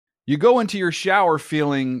You go into your shower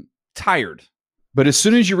feeling tired, but as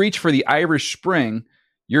soon as you reach for the Irish Spring,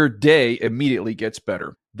 your day immediately gets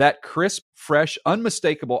better. That crisp, fresh,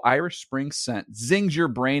 unmistakable Irish Spring scent zings your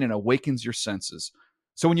brain and awakens your senses.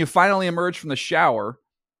 So when you finally emerge from the shower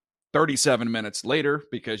 37 minutes later,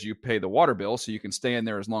 because you pay the water bill so you can stay in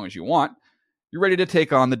there as long as you want, you're ready to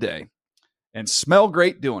take on the day and smell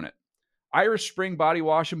great doing it. Irish Spring Body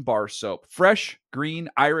Wash and Bar Soap. Fresh, green,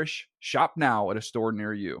 Irish. Shop now at a store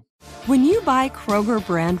near you. When you buy Kroger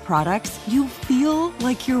brand products, you feel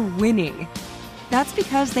like you're winning. That's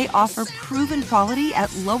because they offer proven quality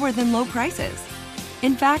at lower than low prices.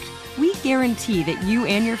 In fact, we guarantee that you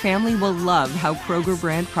and your family will love how Kroger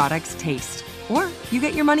brand products taste, or you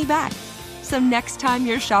get your money back. So next time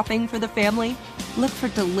you're shopping for the family, look for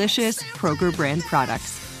delicious Kroger brand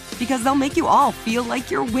products, because they'll make you all feel like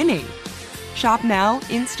you're winning. Shop now,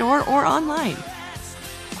 in-store, or online.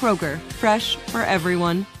 Kroger, fresh for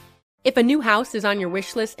everyone. If a new house is on your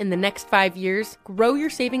wish list in the next 5 years, grow your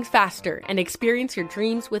savings faster and experience your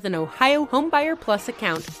dreams with an Ohio Homebuyer Plus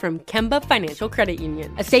account from Kemba Financial Credit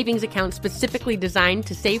Union. A savings account specifically designed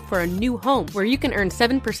to save for a new home, where you can earn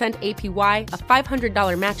 7% APY, a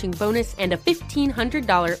 $500 matching bonus, and a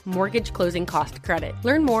 $1,500 mortgage closing cost credit.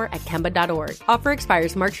 Learn more at Kemba.org. Offer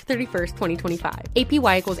expires March 31st, 2025.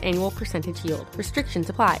 APY equals annual percentage yield. Restrictions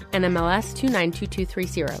apply. NMLS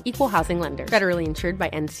 292230. Equal housing lender. Federally insured by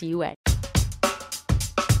NCUA.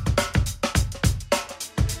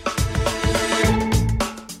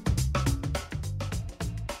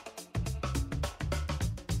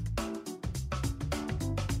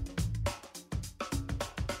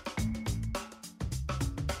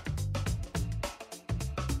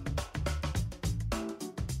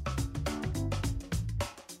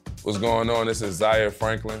 What's going on? This is Zaire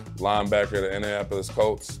Franklin, linebacker of the Indianapolis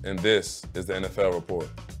Colts, and this is the NFL Report.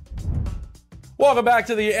 Welcome back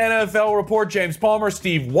to the NFL Report. James Palmer,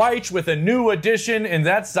 Steve Wyche with a new addition, and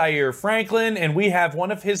that's Zaire Franklin. And we have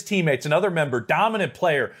one of his teammates, another member, dominant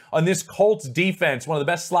player on this Colts defense, one of the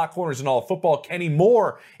best slot corners in all of football, Kenny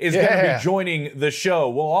Moore, is going to be joining the show.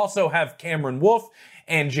 We'll also have Cameron Wolfe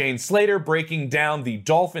and Jane Slater breaking down the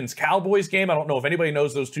Dolphins-Cowboys game. I don't know if anybody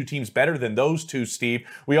knows those two teams better than those two, Steve.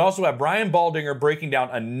 We also have Brian Baldinger breaking down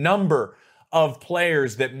a number of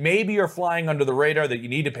players that maybe are flying under the radar that you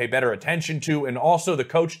need to pay better attention to, and also the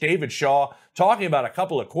coach David Shaw talking about a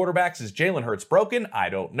couple of quarterbacks. Is Jalen Hurts broken? I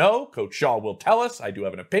don't know. Coach Shaw will tell us. I do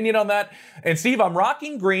have an opinion on that. And Steve, I'm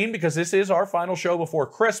rocking green because this is our final show before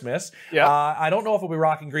Christmas. Yep. I don't know if I'll be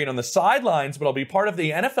rocking green on the sidelines, but I'll be part of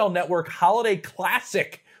the NFL Network Holiday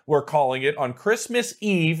Classic, we're calling it, on Christmas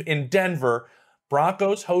Eve in Denver.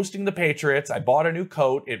 Broncos hosting the Patriots. I bought a new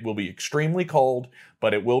coat. It will be extremely cold,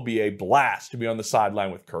 but it will be a blast to be on the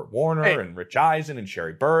sideline with Kurt Warner and Rich Eisen and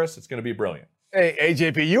Sherry Burris. It's going to be brilliant. Hey,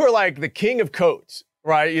 AJP, you are like the king of coats,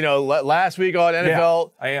 right? You know, last week on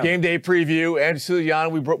NFL Game Day Preview, Andrew Siciliano,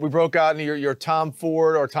 we broke out into your Tom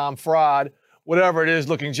Ford or Tom Fraud, whatever it is,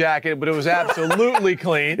 looking jacket, but it was absolutely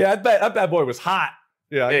clean. Yeah, that bad boy was hot.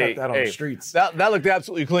 Yeah, I got that on the streets. That looked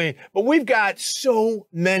absolutely clean. But we've got so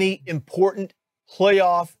many important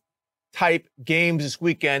playoff type games this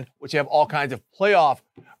weekend, which have all kinds of playoff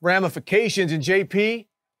ramifications. And JP,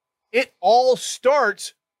 it all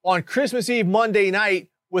starts on Christmas Eve, Monday night,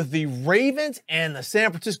 with the Ravens and the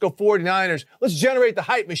San Francisco 49ers. Let's generate the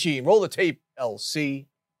hype machine. Roll the tape, LC.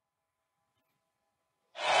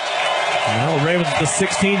 Well, Ravens at the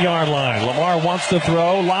 16-yard line. Lamar wants to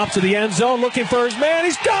throw, lobs to the end zone, looking for his man.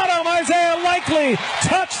 He's got him. Isaiah Likely.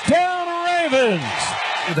 Touchdown, Ravens.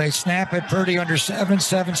 They snap it. Purdy under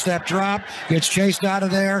seven-step drop. Gets chased out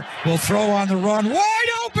of there. Will throw on the run. Wide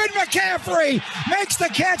open. McCaffrey makes the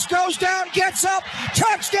catch. Goes down. Gets up.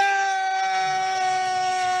 Touchdown.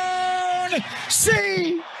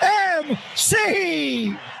 CMC.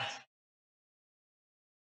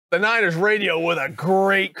 The Niners radio with a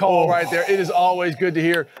great call right there. It is always good to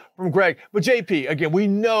hear from Greg. But JP, again, we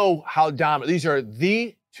know how dominant. These are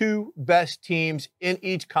the two best teams in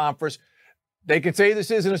each conference. They can say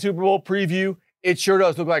this isn't a Super Bowl preview. It sure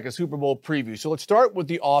does look like a Super Bowl preview. So let's start with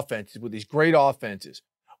the offenses, with these great offenses.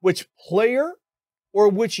 Which player or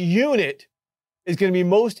which unit is going to be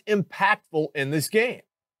most impactful in this game?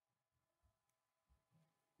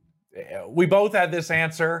 We both had this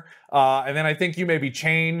answer, and then I think you maybe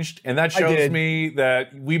changed, and that shows me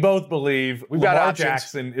that we both believe Lamar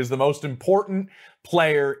Jackson is the most important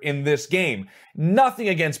player in this game. Nothing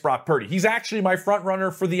against Brock Purdy. He's actually my front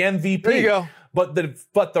runner for the MVP. There you go. But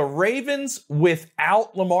the Ravens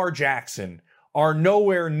without Lamar Jackson are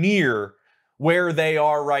nowhere near where they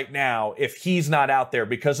are right now if he's not out there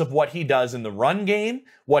because of what he does in the run game,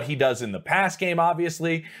 what he does in the pass game,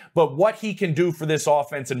 obviously, but what he can do for this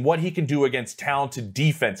offense and what he can do against talented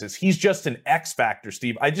defenses. He's just an X factor,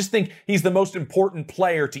 Steve. I just think he's the most important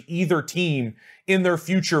player to either team in their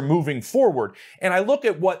future moving forward. And I look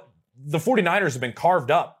at what the 49ers have been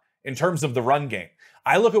carved up in terms of the run game.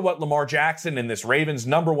 I look at what Lamar Jackson and this Ravens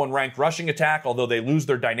number 1 ranked rushing attack, although they lose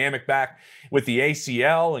their dynamic back with the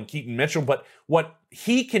ACL and Keaton Mitchell, but what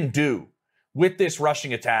he can do with this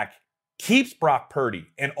rushing attack keeps Brock Purdy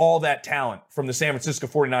and all that talent from the San Francisco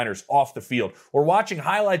 49ers off the field. We're watching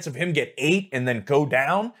highlights of him get 8 and then go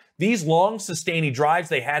down. These long sustaining drives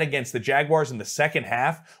they had against the Jaguars in the second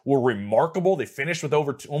half were remarkable. They finished with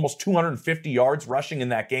over almost 250 yards rushing in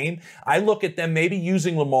that game. I look at them maybe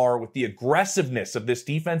using Lamar with the aggressiveness of this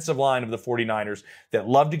defensive line of the 49ers that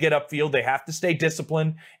love to get upfield. They have to stay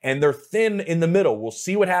disciplined, and they're thin in the middle. We'll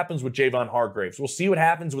see what happens with Javon Hargraves. We'll see what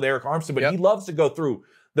happens with Eric Armstead, but he loves to go through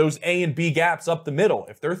those A and B gaps up the middle.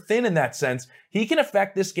 If they're thin in that sense, he can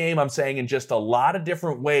affect this game, I'm saying, in just a lot of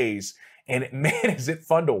different ways. And man, is it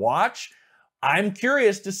fun to watch. I'm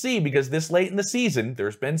curious to see, because this late in the season,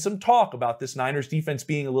 there's been some talk about this Niners defense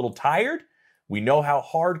being a little tired. We know how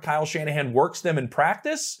hard Kyle Shanahan works them in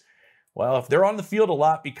practice. Well, if they're on the field a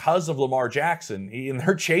lot because of Lamar Jackson and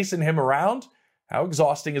they're chasing him around, how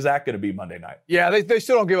exhausting is that going to be Monday night? Yeah, they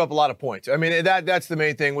still don't give up a lot of points. I mean, that's the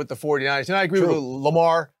main thing with the 49ers. And I agree with you.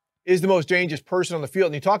 Lamar is the most dangerous person on the field.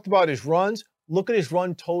 And you talked about his runs. Look at his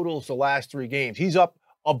run totals the last 3 games. He's up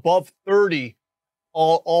above 30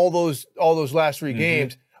 all those last 3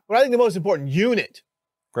 games. But I think the most important unit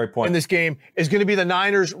Great point. in this game is going to be the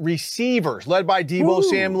Niners receivers, led by Deebo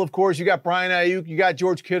Samuel, of course. You got Brian Ayuk, you got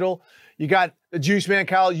George Kittle, you got the juice man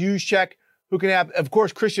Kyle Juszczyk, who can have, of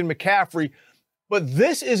course, Christian McCaffrey. But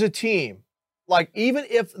this is a team, like, even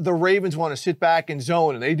if the Ravens want to sit back and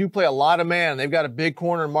zone, and they do play a lot of man, and they've got a big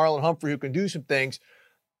corner in Marlon Humphrey who can do some things,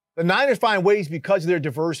 the Niners find ways because of their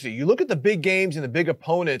diversity. You look at the big games and the big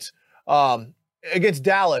opponents against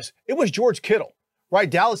Dallas, it was George Kittle, right?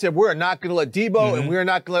 Dallas said, we're not going to let Deebo and we're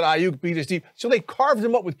not going to let Ayuk beat us deep. So they carved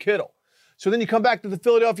him up with Kittle. So then you come back to the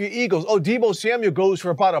Philadelphia Eagles. Oh, Deebo Samuel goes for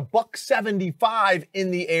about $175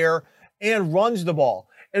 in the air and runs the ball.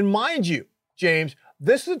 And mind you, James,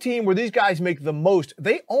 this is a team where these guys make the most.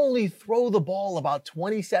 They only throw the ball about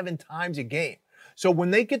 27 times a game. So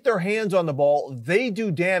when they get their hands on the ball, they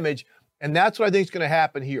do damage, and that's what I think is going to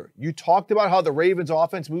happen here. You talked about how the Ravens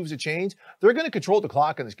offense moves the chains. They're going to control the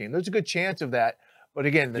clock in this game. There's a good chance of that. But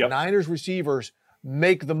again, the Niners receivers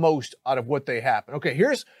make the most out of what they happen. Okay,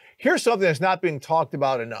 here's something that's not being talked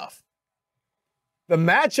about enough. The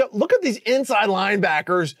matchup, look at these inside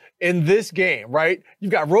linebackers in this game, right?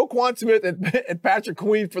 You've got Roquan Smith and Patrick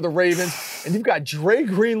Queen for the Ravens, and you've got Dre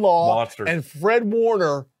Greenlaw and Fred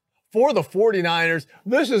Warner for the 49ers.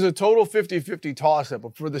 This is a total 50-50 toss-up,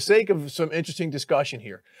 but for the sake of some interesting discussion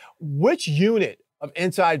here, which unit of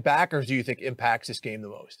inside backers do you think impacts this game the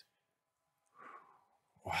most?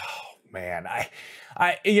 Wow, man.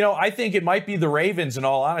 I think it might be the Ravens, in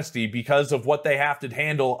all honesty, because of what they have to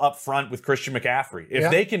handle up front with Christian McCaffrey. If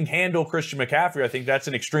they can handle Christian McCaffrey, I think that's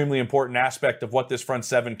an extremely important aspect of what this front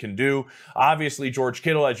seven can do. Obviously, George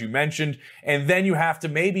Kittle, as you mentioned, and then you have to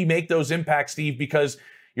maybe make those impacts, Steve, because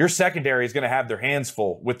your secondary is going to have their hands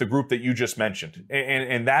full with the group that you just mentioned.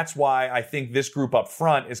 And that's why I think this group up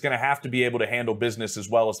front is going to have to be able to handle business as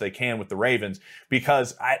well as they can with the Ravens,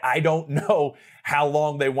 because I don't know how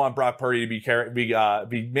long they want Brock Purdy to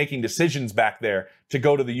be making decisions back there to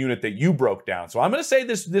go to the unit that you broke down. So I'm going to say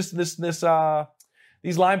these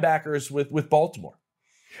linebackers with Baltimore.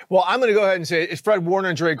 Well, I'm going to go ahead and say it's Fred Warner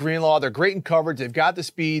and Dre Greenlaw. They're great in coverage. They've got the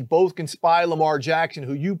speed. Both can spy Lamar Jackson,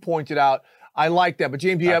 who you pointed out. I like that. But,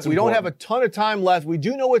 James, we don't have a ton of time left. We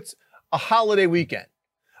do know it's a holiday weekend.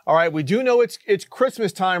 All right? We do know it's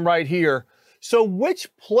Christmas time right here. So which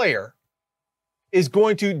player is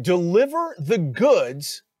going to deliver the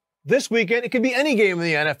goods this weekend? It could be any game in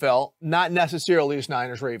the NFL, not necessarily this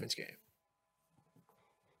Niners-Ravens game.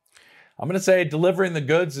 I'm going to say delivering the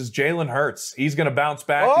goods is Jalen Hurts. He's going to bounce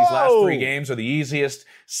back. These last 3 games are the easiest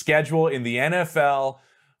schedule in the NFL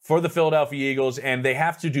for the Philadelphia Eagles, and they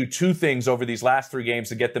have to do 2 things over these last 3 games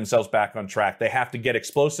to get themselves back on track. They have to get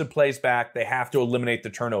explosive plays back. They have to eliminate the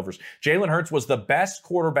turnovers. Jalen Hurts was the best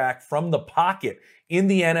quarterback from the pocket in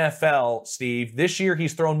the NFL, Steve. This year,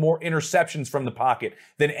 he's thrown more interceptions from the pocket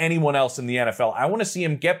than anyone else in the NFL. I want to see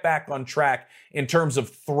him get back on track in terms of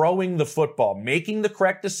throwing the football, making the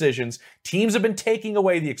correct decisions. Teams have been taking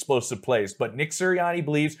away the explosive plays, but Nick Sirianni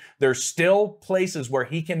believes there's still places where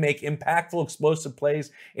he can make impactful explosive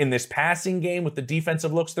plays in this passing game with the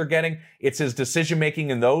defensive looks they're getting. It's his decision-making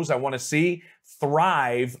in those I want to see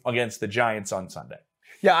thrive against the Giants on Sunday.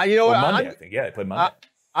 Yeah, you know what? Monday, I think. Yeah, they played Monday.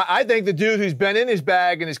 I think the dude who's been in his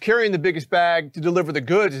bag and is carrying the biggest bag to deliver the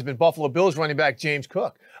goods has been Buffalo Bills running back James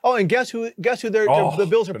Cook. Oh, and guess who the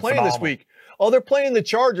Bills are playing this week? Oh, they're playing the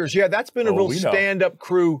Chargers. Yeah, that's been a real stand-up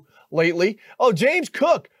crew lately. Oh, James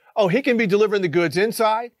Cook. Oh, he can be delivering the goods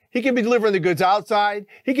inside. He can be delivering the goods outside.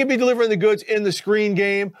 He can be delivering the goods in the screen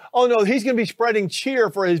game. Oh, no, he's going to be spreading cheer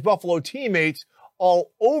for his Buffalo teammates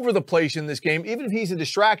all over the place in this game, even if he's a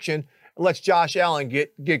distraction. Lets Josh Allen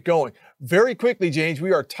get going. Very quickly, James,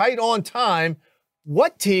 we are tight on time.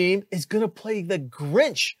 What team is going to play the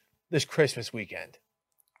Grinch this Christmas weekend?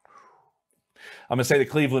 I'm going to say the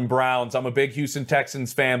Cleveland Browns. I'm a big Houston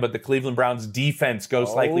Texans fan, but the Cleveland Browns defense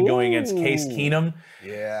goes likely going against Case Keenum.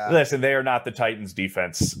 Yeah. Listen, they are not the Titans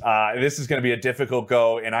defense. This is going to be a difficult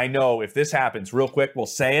go, and I know if this happens, real quick, we'll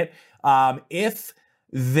say it. If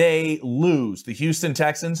they lose, the Houston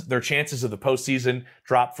Texans, their chances of the postseason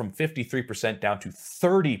drop from 53% down to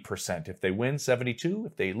 30%. If they win, 72%.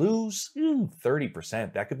 If they lose,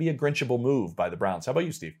 30%. That could be a Grinchable move by the Browns. How about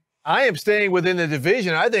you, Steve? I am staying within the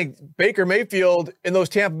division. I think Baker Mayfield and those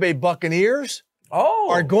Tampa Bay Buccaneers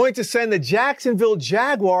are going to send the Jacksonville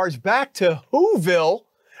Jaguars back to Whoville,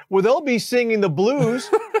 where they'll be singing the blues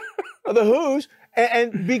of the Who's.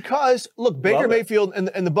 And because, look, Baker Mayfield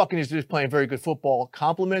and the Buccaneers are just playing very good football,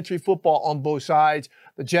 complimentary football on both sides.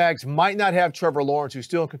 The Jags might not have Trevor Lawrence, who's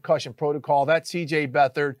still in concussion protocol. That's C.J.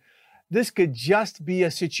 Beathard. This could just be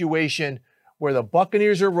a situation where the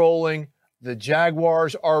Buccaneers are rolling, the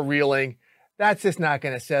Jaguars are reeling. That's just not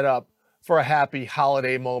going to set up for a happy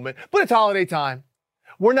holiday moment. But it's holiday time.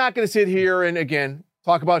 We're not going to sit here and, again,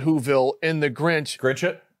 talk about Whoville and the Grinch. Grinch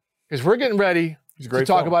it? Because we're getting ready to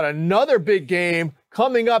talk about another big game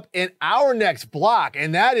coming up in our next block,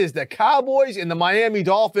 and that is the Cowboys and the Miami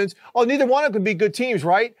Dolphins. Oh, neither one of them could be good teams,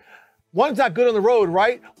 right? One's not good on the road,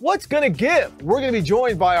 right? What's going to give? We're going to be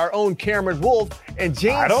joined by our own Cameron Wolf and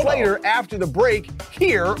James Slater after the break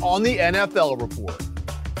here on the NFL Report.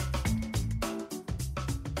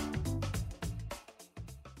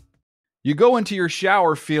 You go into your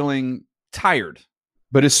shower feeling tired,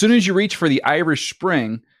 but as soon as you reach for the Irish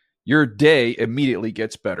Spring, your day immediately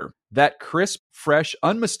gets better. That crisp, fresh,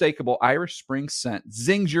 unmistakable Irish Spring scent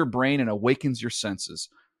zings your brain and awakens your senses.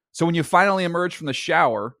 So when you finally emerge from the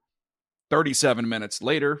shower, 37 minutes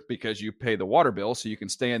later, because you pay the water bill so you can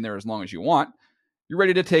stay in there as long as you want, you're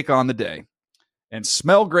ready to take on the day. And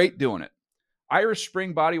smell great doing it. Irish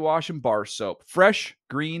Spring Body Wash and Bar Soap. Fresh,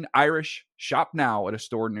 green, Irish. Shop now at a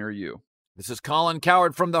store near you. This is Colin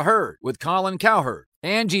Cowherd from The Herd with Colin Cowherd.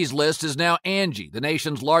 Angie's List is now Angie, the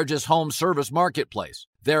nation's largest home service marketplace.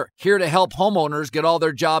 They're here to help homeowners get all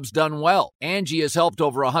their jobs done well. Angie has helped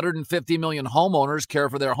over 150 million homeowners care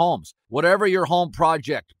for their homes. Whatever your home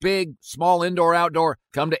project, big, small, indoor, outdoor,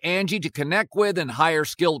 come to Angie to connect with and hire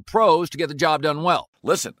skilled pros to get the job done well.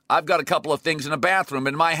 Listen, I've got a couple of things in a bathroom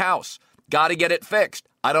in my house. Got to get it fixed.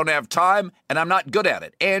 I don't have time, and I'm not good at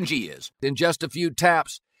it. Angie is. In just a few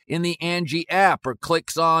taps, in the Angie app or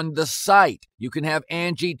clicks on the site, you can have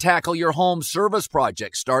Angie tackle your home service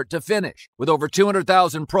project start to finish. With over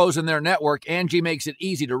 200,000 pros in their network, Angie makes it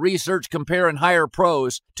easy to research, compare, and hire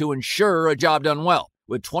pros to ensure a job done well.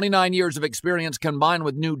 With 29 years of experience combined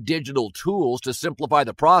with new digital tools to simplify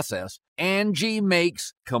the process, Angie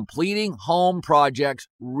makes completing home projects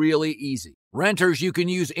really easy. Renters, you can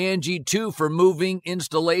use Angie too for moving,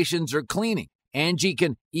 installations, or cleaning. Angie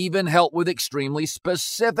can even help with extremely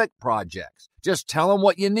specific projects. Just tell them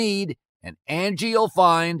what you need, and Angie will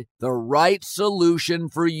find the right solution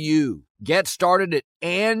for you. Get started at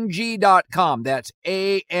Angie.com. That's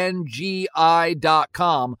ANGI.com,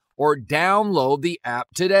 or download the app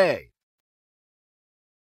today.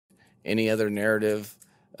 Any other narrative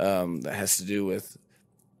that has to do with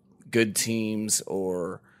good teams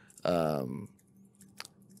or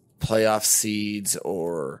playoff seeds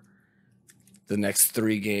or the next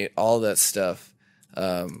 3 games, all that stuff,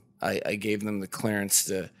 I gave them the clearance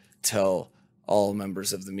to tell all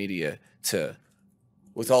members of the media to,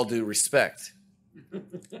 with all due respect,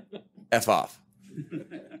 F off.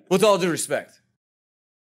 With all due respect.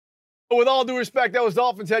 With all due respect, that was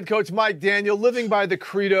Dolphins head coach Mike Daniel, living by the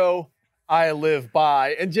credo I live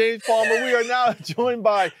by. And James Palmer, we are now joined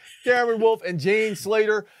by Cameron Wolf and Jane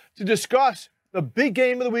Slater to discuss the big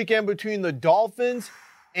game of the weekend between the Dolphins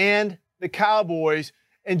and the Cowboys.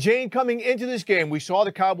 And Jane, coming into this game, we saw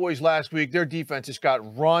the Cowboys last week. Their defense just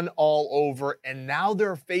got run all over, and now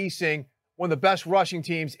they're facing one of the best rushing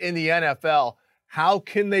teams in the NFL. How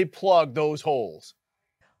can they plug those holes?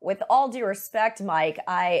 With all due respect, Mike,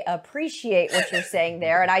 I appreciate what you're saying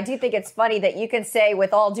there. And I do think it's funny that you can say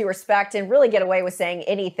with all due respect and really get away with saying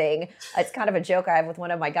anything. It's kind of a joke I have with one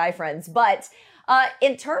of my guy friends. But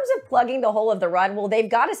in terms of plugging the hole of the run, well, they've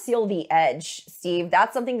got to seal the edge, Steve.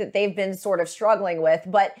 That's something that they've been sort of struggling with.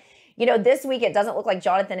 But, you know, this week it doesn't look like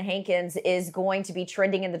Jonathan Hankins is going to be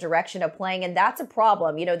trending in the direction of playing. And that's a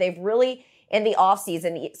problem. You know, they've really, in the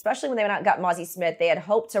offseason, especially when they went out and got Mozzie Smith, they had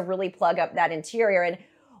hoped to really plug up that interior. And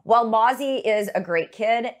while Mozzie is a great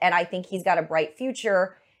kid, and I think he's got a bright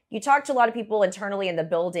future, you talk to a lot of people internally in the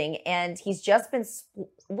building, and he's just been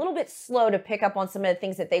a little bit slow to pick up on some of the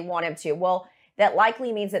things that they want him to. Well, that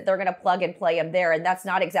likely means that they're going to plug and play him there, and that's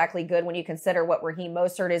not exactly good when you consider what Raheem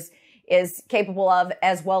Mostert is capable of,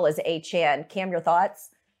 as well as Achane. Cam, your thoughts?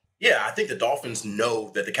 Yeah, I think the Dolphins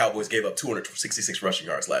know that the Cowboys gave up 266 rushing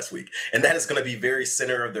yards last week, and that is going to be very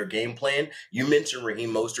center of their game plan. You mentioned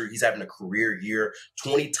Raheem Mostert. He's having a career year,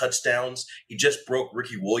 20 touchdowns. He just broke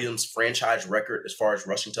Ricky Williams' franchise record as far as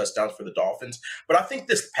rushing touchdowns for the Dolphins. But I think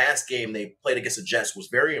this past game they played against the Jets was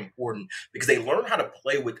very important because they learned how to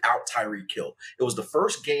play without Tyreek Hill. It was the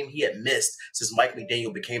first game he had missed since Mike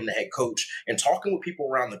McDaniel became the head coach. And talking with people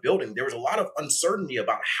around the building, there was a lot of uncertainty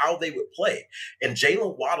about how they would play. And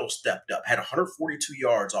Jalen Waddle stepped up, had 142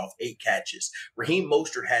 yards off 8 catches. Raheem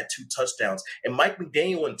Mostert had 2 touchdowns. And Mike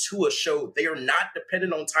McDaniel and Tua showed they are not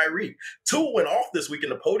dependent on Tyreek. Tua went off this week in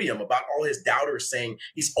the podium about all his doubters saying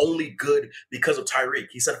he's only good because of Tyreek.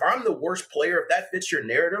 He said, if I'm the worst player, if that fits your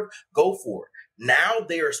narrative, go for it. Now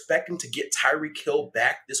they are expecting to get Tyreek Hill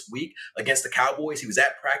back this week against the Cowboys. He was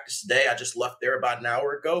at practice today. I just left there about an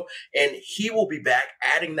hour ago. And he will be back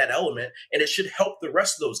adding that element, and it should help the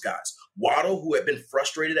rest of those guys. Waddle, who had been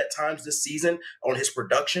frustrated at times this season on his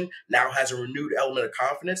production, now has a renewed element of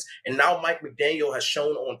confidence. And now Mike McDaniel has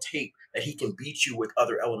shown on tape that he can beat you with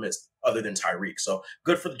other elements other than Tyreek. So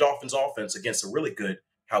good for the Dolphins offense against a really good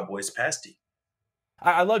Cowboys pass D.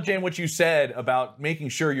 I love, Jane, what you said about making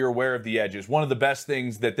sure you're aware of the edges. One of the best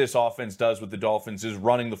things that this offense does with the Dolphins is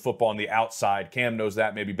running the football on the outside. Cam knows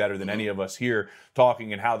that maybe better than any of us here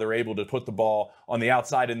talking, and how they're able to put the ball on the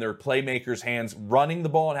outside in their playmakers' hands, running the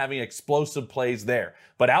ball and having explosive plays there.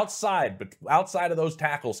 But outside of those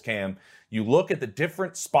tackles, Cam, you look at the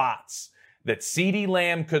different spots that CeeDee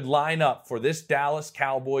Lamb could line up for this Dallas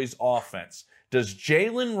Cowboys offense. Does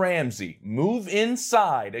Jalen Ramsey move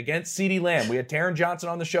inside against CeeDee Lamb? We had Taron Johnson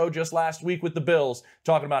on the show just last week with the Bills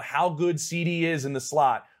talking about how good CeeDee is in the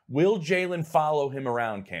slot. Will Jalen follow him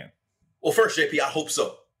around, Cam? Well, first, JP, I hope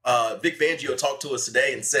so. Vic Fangio talked to us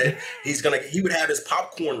today and said he would have his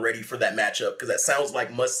popcorn ready for that matchup because that sounds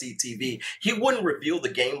like must-see TV. He wouldn't reveal the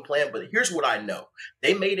game plan, but here's what I know.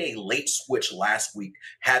 They made a late switch last week,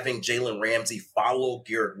 having Jalen Ramsey follow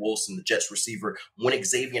Garrett Wilson, the Jets receiver, when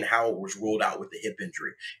Xavier Howard was ruled out with the hip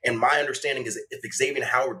injury. And my understanding is that if Xavier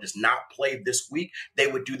Howard does not play this week, they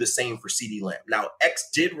would do the same for CeeDee Lamb. Now, X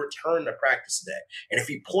did return to practice today, and if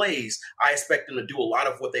he plays, I expect them to do a lot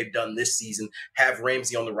of what they've done this season, have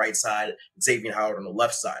Ramsey on the right side, Xavier Howard on the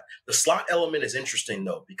left side. The slot element is interesting,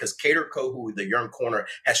 though, because Kader Kohu, the young corner,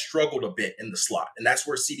 has struggled a bit in the slot, and that's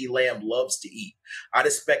where CeeDee Lamb loves to eat. I'd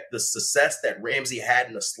expect the success that Ramsey had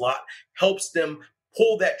in the slot helps them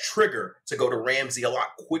pull that trigger to go to Ramsey a lot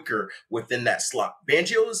quicker within that slot.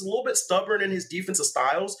 Fangio is a little bit stubborn in his defensive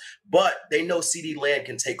styles, but they know CeeDee Lamb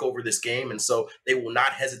can take over this game, and so they will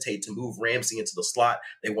not hesitate to move Ramsey into the slot.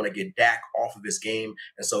 They want to get Dak off of his game,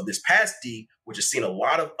 and so this pass D, which has seen a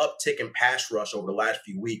lot of uptick in pass rush over the last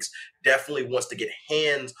few weeks, definitely wants to get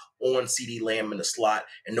hands on CeeDee Lamb in the slot,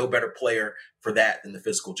 and no better player for that than the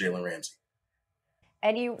physical Jalen Ramsey.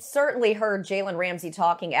 And you certainly heard Jalen Ramsey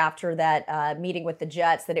talking after that meeting with the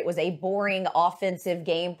Jets that it was a boring offensive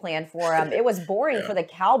game plan for him. It was boring for the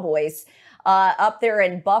Cowboys up there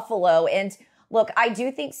in Buffalo. And look, I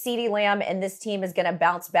do think CeeDee Lamb and this team is going to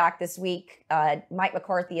bounce back this week. Mike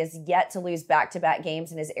McCarthy has yet to lose back-to-back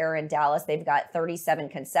games in his era in Dallas. They've got 37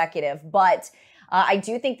 consecutive. But I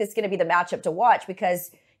do think this is going to be the matchup to watch because,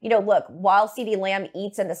 you know, look, while CeeDee Lamb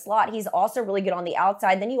eats in the slot, he's also really good on the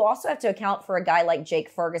outside. Then you also have to account for a guy like Jake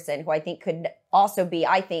Ferguson, who I think could also be,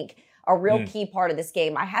 a real key part of this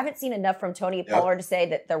game. I haven't seen enough from Tony Pollard to say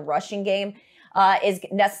that the rushing game is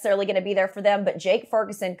necessarily going to be there for them, but Jake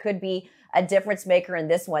Ferguson could be a difference maker in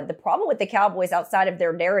this one. The problem with the Cowboys, outside of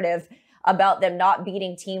their narrative about them not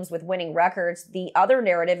beating teams with winning records, the other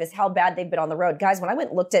narrative is how bad they've been on the road. Guys, when I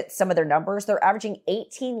went and looked at some of their numbers, they're averaging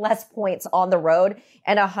 18 less points on the road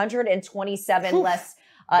and 127 less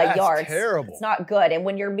yards. Terrible. It's not good. And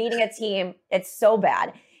when you're meeting a team, it's so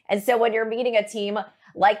bad. And so when you're meeting a team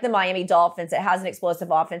like the Miami Dolphins, it has an explosive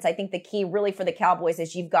offense. I think the key really for the Cowboys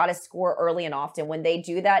is you've got to score early and often. When they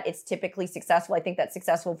do that, it's typically successful. I think that's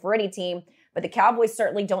successful for any team, but the Cowboys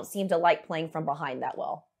certainly don't seem to like playing from behind that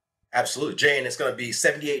well. Absolutely. Jane, it's going to be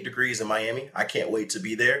 78 degrees in Miami. I can't wait to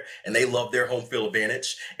be there. And they love their home field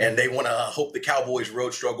advantage. And they want to hope the Cowboys'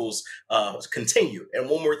 road struggles continue. And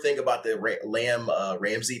one more thing about the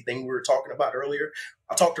Ramsey thing we were talking about earlier.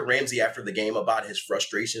 I talked to Ramsey after the game about his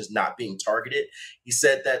frustrations not being targeted. He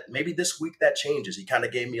said that maybe this week that changes. He kind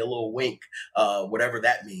of gave me a little wink, whatever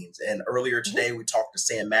that means. And earlier today, we talked to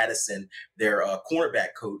Sam Madison, their cornerback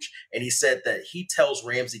coach, and he said that he tells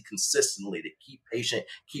Ramsey consistently to keep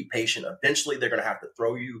patient. Eventually, they're going to have to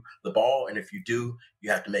throw you the ball. And if you do,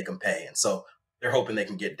 you have to make them pay. And so they're hoping they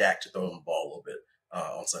can get Dak to throw them the ball a little bit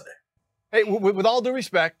on Sunday. Hey, with all due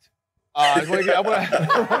respect, I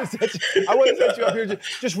want to set you up here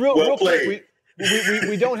just real quick.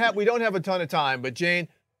 We don't have a ton of time, but Jane,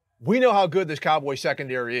 we know how good this Cowboys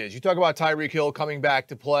secondary is. You talk about Tyreek Hill coming back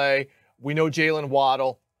to play. We know Jalen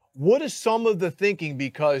Waddle. What is some of the thinking?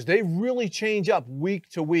 Because they really change up week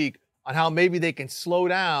to week on how maybe they can slow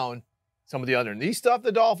down some of the underneath stuff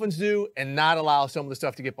the Dolphins do and not allow some of the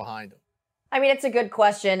stuff to get behind them. I mean, it's a good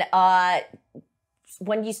question.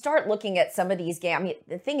 When you start looking at some of these games, I mean,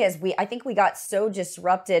 the thing is, I think we got so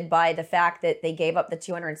disrupted by the fact that they gave up the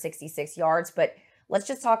 266 yards. But let's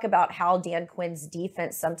just talk about how Dan Quinn's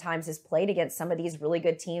defense sometimes is played against some of these really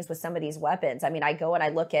good teams with some of these weapons. I mean, I go and I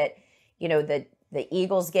look at, the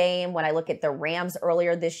Eagles game. When I look at the Rams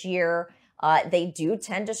earlier this year, they do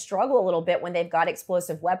tend to struggle a little bit when they've got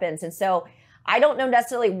explosive weapons. And so I don't know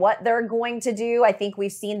necessarily what they're going to do. I think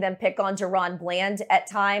we've seen them pick on Deron Bland at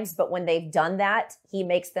times, but when they've done that, he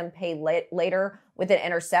makes them pay later with an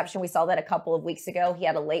interception. We saw that a couple of weeks ago. He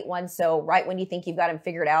had a late one. So right when you think you've got him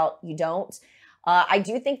figured out, you don't. I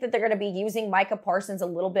do think that they're going to be using Micah Parsons a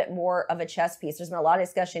little bit more of a chess piece. There's been a lot of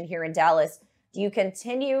discussion here in Dallas. Do you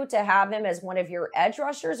continue to have him as one of your edge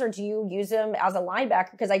rushers, or do you use him as a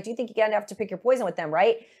linebacker? Because I do think, again, you have to pick your poison with them,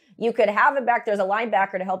 right? You could have him back there as a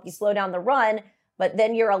linebacker to help you slow down the run, but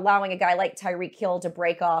then you're allowing a guy like Tyreek Hill to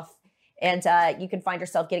break off, and you can find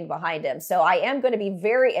yourself getting behind him. So I am going to be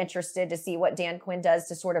very interested to see what Dan Quinn does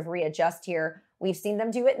to sort of readjust here. We've seen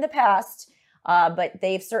them do it in the past, but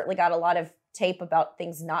they've certainly got a lot of tape about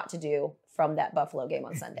things not to do from that Buffalo game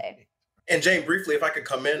on Sunday. And Jane, briefly, if I could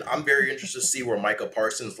come in, I'm very interested to see where Micah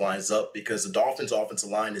Parsons lines up because the Dolphins' offensive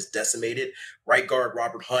line is decimated. Right guard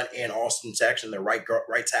Robert Hunt and Austin Jackson, their right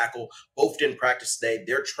tackle, both didn't practice today.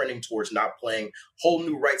 They're trending towards not playing. Whole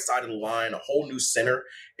new right side of the line, a whole new center.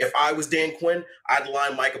 If I was Dan Quinn, I'd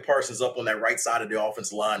line Micah Parsons up on that right side of the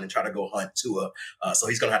offensive line and try to go hunt Tua. So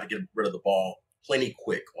he's going to have to get rid of the ball plenty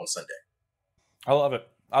quick on Sunday. I love it.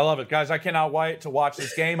 Guys, I cannot wait to watch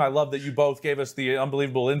this game. I love that you both gave us the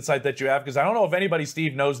unbelievable insight that you have, because I don't know if anybody,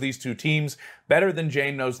 Steve, knows these two teams better than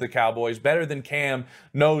Jane knows the Cowboys, better than Cam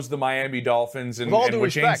knows the Miami Dolphins. And what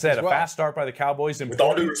Jane said, a fast start by the Cowboys. With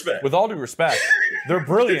all due respect. With all due respect. They're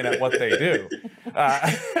brilliant at what they do.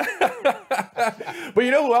 But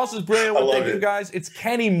you know who else is brilliant at what they do, guys? It's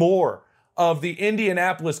Kenny Moore of the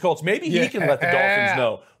Indianapolis Colts. Maybe he can let the Dolphins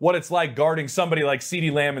know what it's like guarding somebody like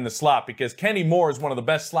CeeDee Lamb in the slot, because Kenny Moore is one of the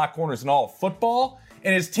best slot corners in all of football.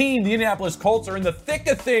 And his team, the Indianapolis Colts, are in the thick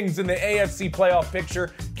of things in the AFC playoff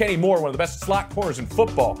picture. Kenny Moore, one of the best slot corners in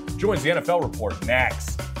football, joins the NFL Report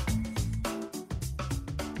next.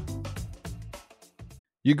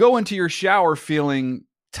 You go into your shower feeling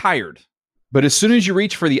tired, but as soon as you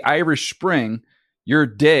reach for the Irish Spring, your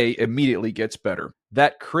day immediately gets better.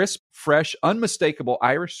 That crisp, fresh, unmistakable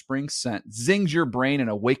Irish Spring scent zings your brain and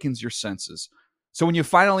awakens your senses. So when you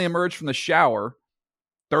finally emerge from the shower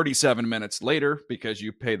 37 minutes later, because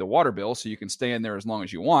you pay the water bill so you can stay in there as long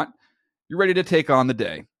as you want, you're ready to take on the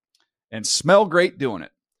day and smell great doing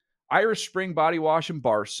it. Irish Spring Body Wash and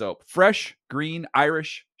Bar Soap. Fresh, green,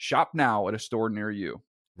 Irish. Shop now at a store near you.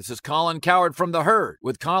 This is Colin Cowherd from The Herd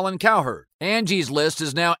with Colin Cowherd. Angie's List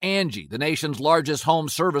is now Angie, the nation's largest home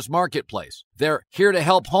service marketplace. They're here to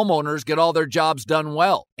help homeowners get all their jobs done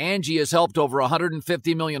well. Angie has helped over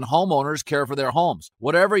 150 million homeowners care for their homes.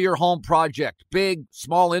 Whatever your home project, big,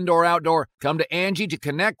 small, indoor, outdoor, come to Angie to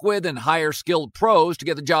connect with and hire skilled pros to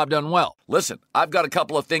get the job done well. Listen, I've got a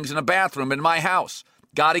couple of things in a bathroom in my house.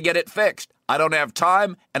 Got to get it fixed. I don't have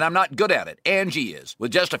time, and I'm not good at it. Angie is.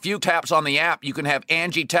 With just a few taps on the app, you can have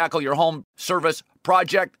Angie tackle your home service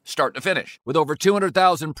project start to finish. With over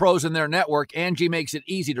 200,000 pros in their network, Angie makes it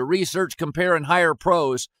easy to research, compare, and hire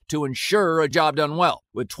pros to ensure a job done well.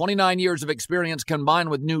 With 29 years of experience combined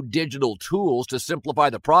with new digital tools to simplify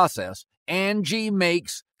the process, Angie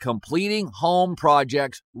makes completing home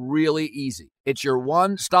projects really easy. It's your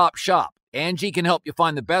one-stop shop. Angie can help you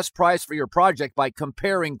find the best price for your project by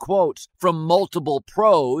comparing quotes from multiple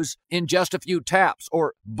pros in just a few taps,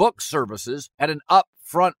 or book services at an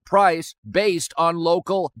upfront price based on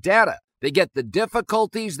local data. They get the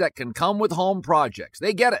difficulties that can come with home projects.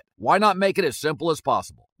 They get it. Why not make it as simple as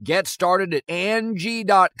possible? Get started at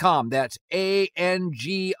Angie.com. That's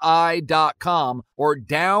ANGI.com, or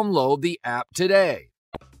download the app today.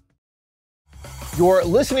 You're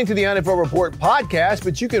listening to the NFL Report podcast,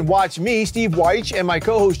 but you can watch me, Steve Wyche, and my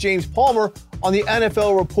co-host James Palmer on the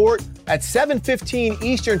NFL Report at 7:15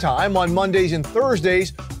 Eastern Time on Mondays and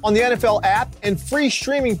Thursdays on the NFL app and free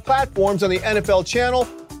streaming platforms on the NFL channel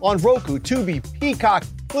on Roku, Tubi, Peacock,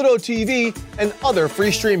 Pluto TV, and other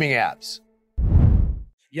free streaming apps.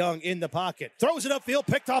 Young in the pocket, throws it upfield,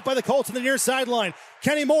 picked off by the Colts on the near sideline.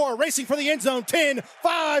 Kenny Moore racing for the end zone, 10,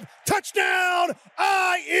 5, touchdown,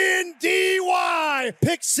 INDY.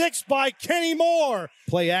 Pick 6 by Kenny Moore.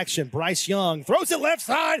 Play action, Bryce Young throws it left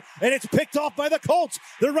side, and it's picked off by the Colts.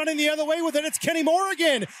 They're running the other way with it. It's Kenny Moore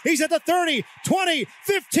again. He's at the 30, 20,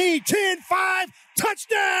 15, 10, 5,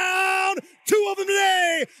 touchdown. 2 of them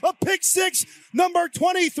today. A pick 6, number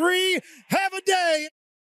 23. Have a day.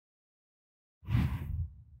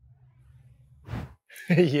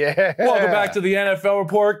 Yeah. Welcome back to the NFL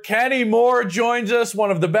Report. Kenny Moore joins us,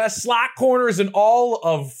 one of the best slot corners in all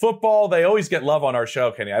of football. They always get love on our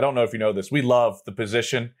show, Kenny. I don't know if you know this. We love the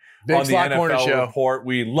position on the NFL Report.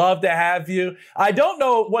 We love to have you. I don't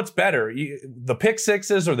know what's better, the pick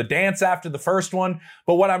sixes or the dance after the first one.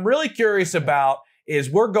 But what I'm really curious about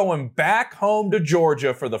is we're going back home to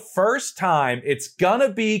Georgia for the first time. It's going to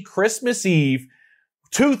be Christmas Eve.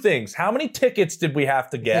 2 things. How many tickets did we have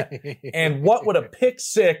to get? And what would a pick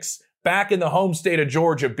 6 back in the home state of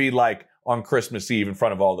Georgia be like on Christmas Eve in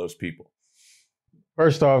front of all those people?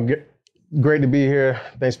 First off, great to be here.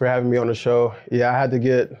 Thanks for having me on the show. Yeah, I had to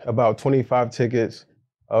get about 25 tickets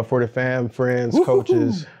for the fam, friends,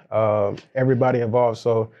 coaches, everybody involved.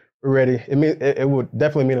 So we're ready. It would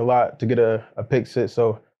definitely mean a lot to get a pick 6.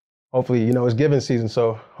 So hopefully, it's giving season.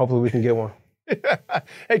 So hopefully we can get one.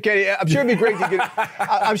 Hey, Kenny, I'm sure it'd be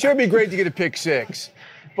great to get a pick 6,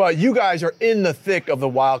 but you guys are in the thick of the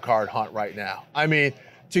wild card hunt right now. I mean,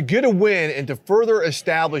 to get a win and to further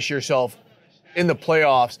establish yourself in the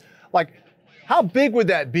playoffs, like, how big would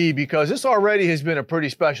that be? Because this already has been a pretty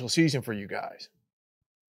special season for you guys.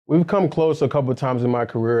 We've come close a couple of times in my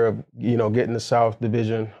career of, getting the South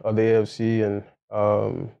Division of the AFC, and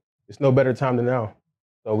it's no better time than now.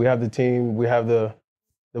 So we have the team, we have the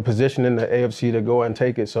position in the AFC to go and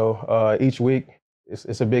take it. So each week,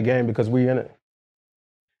 it's a big game because we're in it.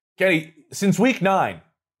 Kenny, since week 9,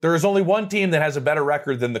 there is only one team that has a better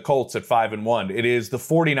record than the Colts at 5-1. It is the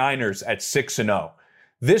 49ers at 6-0.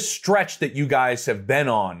 This stretch that you guys have been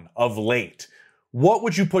on of late, what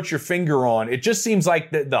would you put your finger on? It just seems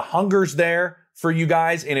like the hunger's there for you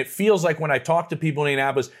guys, and it feels like when I talk to people in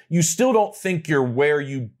Indianapolis, you still don't think you're where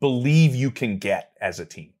you believe you can get as a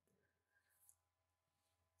team.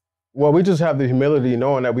 Well, we just have the humility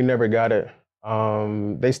knowing that we never got it.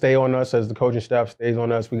 They stay on us as the coaching staff stays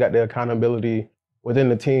on us. We got the accountability within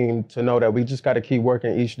the team to know that we just got to keep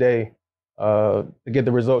working each day to get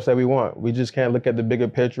the results that we want. We just can't look at the bigger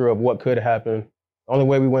picture of what could happen. The only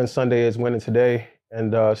way we win Sunday is winning today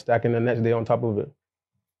and stacking the next day on top of it.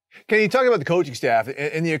 Can you talk about the coaching staff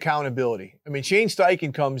and the accountability? I mean, Shane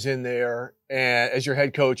Steichen comes in there and as your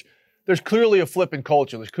head coach. There's clearly a flip in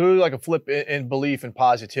culture. There's clearly like a flip in belief and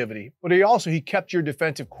positivity. But he kept your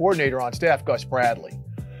defensive coordinator on staff, Gus Bradley.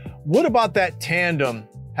 What about that tandem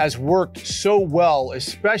has worked so well,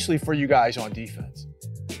 especially for you guys on defense?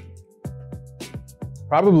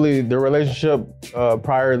 Probably the relationship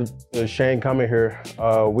prior to Shane coming here.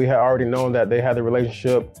 We had already known that they had the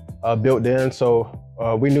relationship built in. So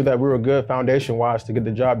we knew that we were good foundation-wise to get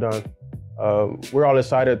the job done. We're all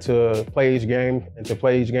excited to play each game and to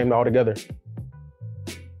play each game all together.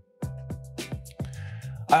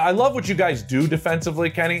 I love what you guys do defensively,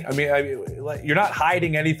 Kenny. I mean, you're not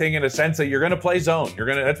hiding anything in a sense that you're going to play zone.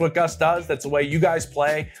 That's what Gus does. That's the way you guys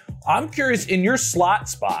play. I'm curious, in your slot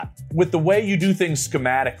spot, with the way you do things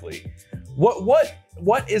schematically,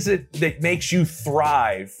 what is it that makes you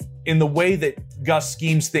thrive in the way that Gus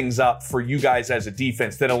schemes things up for you guys as a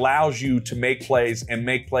defense that allows you to make plays and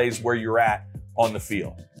make plays where you're at on the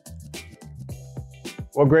field?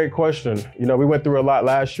 Well, great question. We went through a lot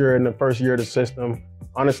last year in the first year of the system.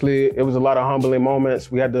 Honestly, it was a lot of humbling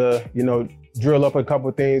moments. We had to, drill up a couple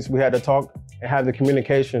of things. We had to talk and have the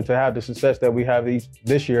communication to have the success that we have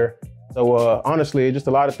this year. So honestly, just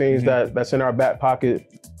a lot of things that's in our back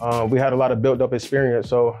pocket. We had a lot of built up experience.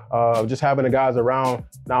 So just having the guys around,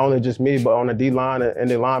 not only just me, but on the D-line and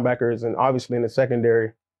the linebackers, and obviously in the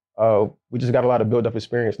secondary, we just got a lot of built up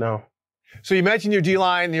experience now. So you mentioned your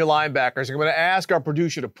D-line and your linebackers. I'm going to ask our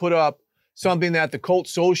producer to put up something that the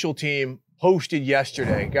Colts social team posted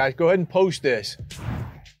yesterday. Guys, go ahead and post this.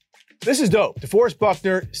 This is dope. DeForest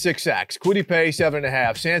Buckner, 6 sacks. Kwity Paye,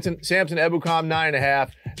 7.5. Samson Ebukam,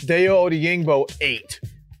 9.5. Dayo Odeyingbo, 8.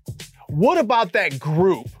 What about that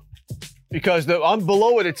group? Because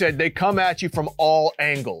below it said they come at you from all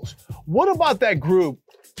angles. What about that group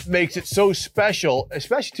makes it so special,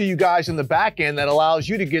 especially to you guys in the back end, that allows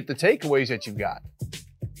you to get the takeaways that you've got?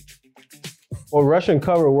 Well, rush and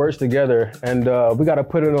cover works together, and we got to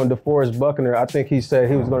put it on DeForest Buckner. I think he said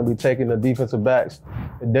he was going to be taking the defensive backs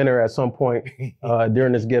to dinner at some point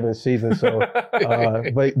during this given season. So,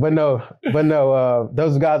 but no,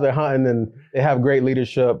 those guys are hunting, and they have great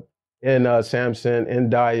leadership in Samson, in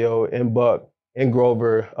Dayo, in Buck, in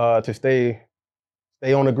Grover to stay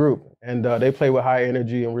on the group, and they play with high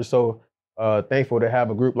energy, and we're so thankful to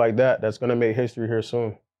have a group like that that's going to make history here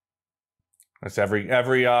soon. That's every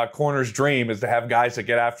corner's dream, is to have guys that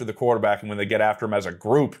get after the quarterback, and when they get after him as a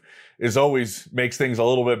group, is always makes things a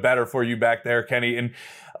little bit better for you back there, Kenny. And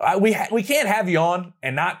we can't have you on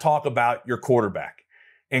and not talk about your quarterback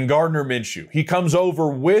and Gardner Minshew. He comes over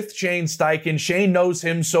with Shane Steichen. Shane knows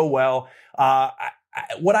him so well.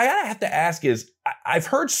 What I have to ask is, I've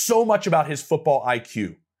heard so much about his football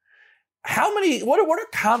IQ. What are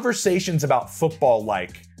conversations about football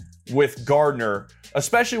like with Gardner,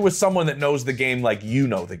 especially with someone that knows the game like you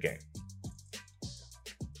know the game?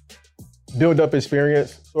 Build up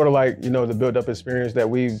experience, sort of like, the build up experience that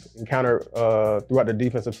we've encountered throughout the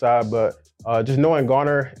defensive side. But just knowing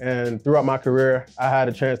Garner, and throughout my career, I had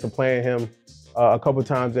a chance to play him a couple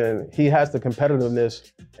times, and he has the competitiveness.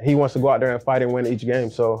 He wants to go out there and fight and win each game.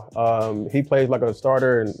 So he plays like a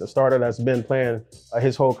starter, and a starter that's been playing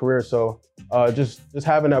his whole career. So just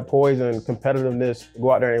having that poise and competitiveness to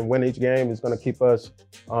go out there and win each game is going to keep us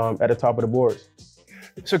at the top of the boards.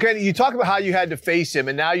 So Kenny, you talk about how you had to face him,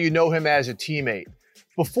 and now you know him as a teammate.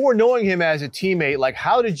 Before knowing him as a teammate,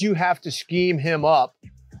 how did you have to scheme him up,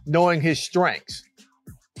 knowing his strengths?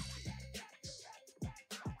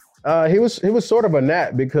 He was sort of a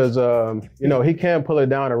gnat because he can pull it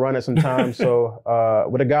down and run it sometimes. So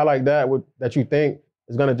with a guy like that that you think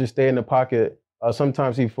is going to just stay in the pocket,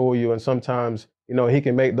 sometimes he fool you, and sometimes he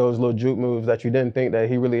can make those little juke moves that you didn't think that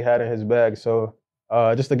he really had in his bag. So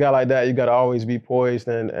just a guy like that, you got to always be poised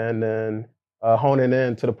and then honing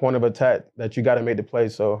in to the point of attack that you got to make the play.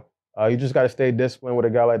 So you just got to stay disciplined with a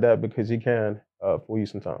guy like that, because he can fool you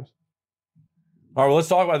sometimes. All right, well, let's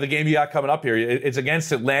talk about the game you got coming up here. It's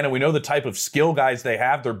against Atlanta. We know the type of skill guys they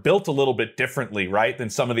have. They're built a little bit differently, right, than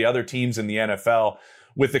some of the other teams in the NFL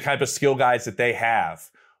with the type of skill guys that they have.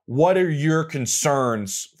 What are your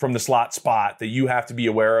concerns from the slot spot that you have to be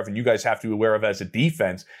aware of, and you guys have to be aware of as a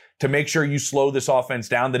defense, to make sure you slow this offense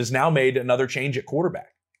down that has now made another change at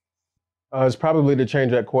quarterback? It's probably the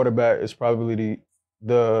change at quarterback. It's probably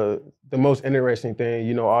the most interesting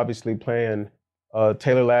thing. Obviously playing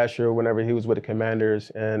Taylor last year whenever he was with the Commanders,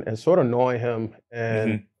 and sort of knowing him,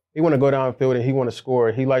 and he want to go downfield and he want to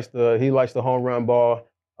score. He likes the home run ball.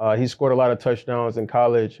 He scored a lot of touchdowns in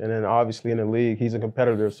college, and then obviously in the league, he's a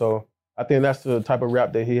competitor. So I think that's the type of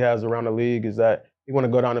rap that he has around the league, is that he want to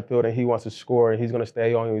go down the field and he wants to score, and he's going to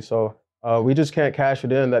stay on you. So we just can't cash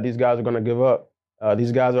it in that these guys are going to give up.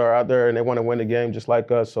 These guys are out there and they want to win the game just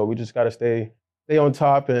like us. So we just got to stay on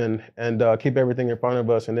top and keep everything in front of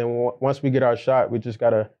us. And then once we get our shot, we just got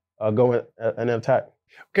to go and attack.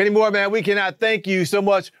 Kenny Moore, man, we cannot thank you so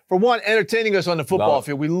much for, one, entertaining us on the football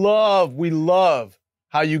field. We love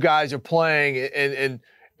how you guys are playing and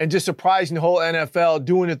just surprising the whole NFL,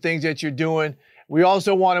 doing the things that you're doing. We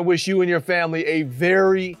also want to wish you and your family a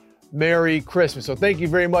very Merry Christmas. So thank you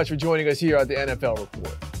very much for joining us here at the NFL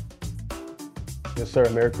Report. Yes, sir.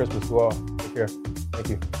 Merry Christmas to all. Take care. Thank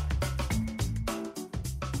you.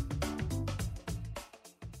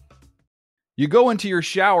 You go into your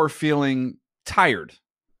shower feeling tired,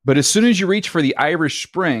 but as soon as you reach for the Irish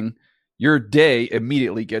Spring, your day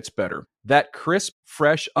immediately gets better. That crisp,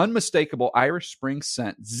 fresh, unmistakable Irish Spring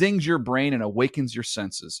scent zings your brain and awakens your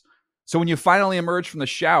senses. So when you finally emerge from the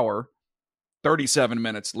shower, 37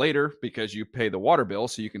 minutes later, because you pay the water bill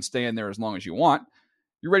so you can stay in there as long as you want,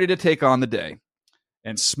 you're ready to take on the day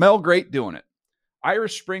and smell great doing it.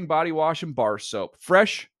 Irish Spring Body Wash and Bar Soap.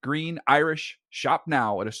 Fresh, green, Irish. Shop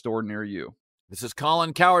now at a store near you. This is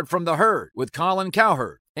Colin Cowherd from The Herd with Colin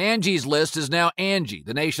Cowherd. Angie's List is now Angie,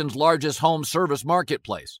 the nation's largest home service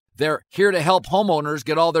marketplace. They're here to help homeowners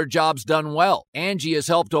get all their jobs done well. Angie has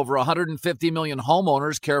helped over 150 million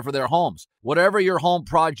homeowners care for their homes. Whatever your home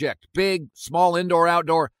project, big, small, indoor,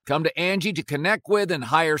 outdoor, come to Angie to connect with and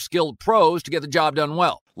hire skilled pros to get the job done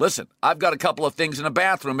well. Listen, I've got a couple of things in a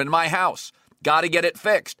bathroom in my house. Got to get it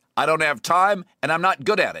fixed. I don't have time, and I'm not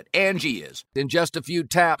good at it. Angie is. In just a few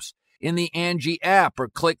taps in the Angie app or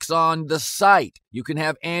clicks on the site, you can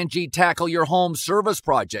have Angie tackle your home service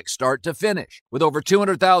project start to finish. With over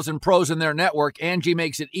 200,000 pros in their network, Angie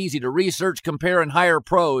makes it easy to research, compare, and hire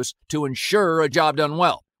pros to ensure a job done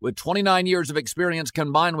well. With 29 years of experience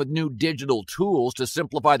combined with new digital tools to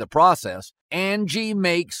simplify the process, Angie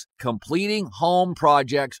makes completing home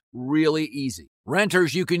projects really easy.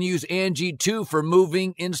 Renters, you can use Angie too for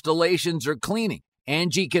moving, installations, or cleaning.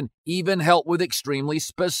 Angie can even help with extremely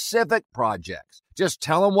specific projects. Just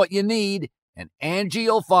tell them what you need, and Angie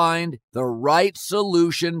will find the right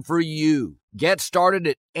solution for you. Get started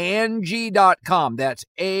at Angie.com. That's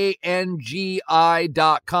ANGI.com,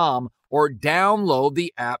 or download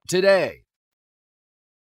the app today.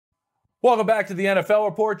 Welcome back to the NFL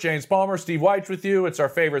Report. James Palmer, Steve Weich with you. It's our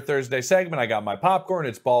favorite Thursday segment. I got my popcorn.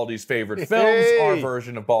 It's Baldy's favorite films, our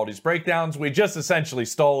version of Baldy's breakdowns. We just essentially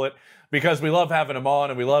stole it because we love having him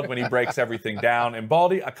on and we love when he breaks everything down. And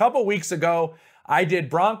Baldy, a couple weeks ago, I did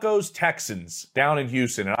Broncos-Texans down in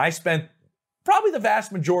Houston, and I spent probably the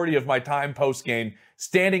vast majority of my time post-game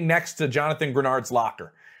standing next to Jonathan Grenard's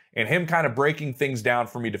locker and him kind of breaking things down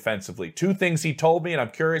for me defensively. Two things he told me, and I'm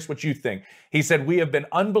curious what you think. He said, we have been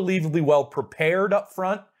unbelievably well prepared up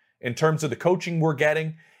front in terms of the coaching we're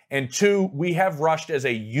getting. And two, we have rushed as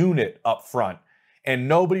a unit up front. And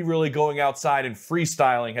nobody really going outside and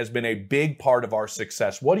freestyling has been a big part of our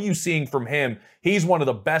success. What are you seeing from him? He's one of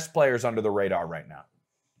the best players under the radar right now.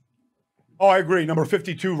 Oh, I agree. Number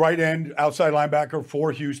 52, right end, outside linebacker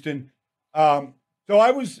for Houston. So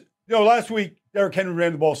I was, last week, Derrick Henry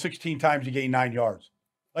ran the ball 16 times. He gained 9 yards.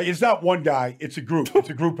 Like, it's not one guy. It's a group. It's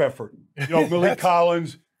a group effort. Malik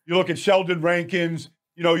Collins. You look at Sheldon Rankins.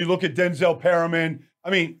 You look at Denzel Perriman. I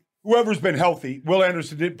mean, whoever's been healthy. Will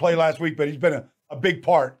Anderson didn't play last week, but he's been a big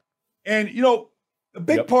part. And, a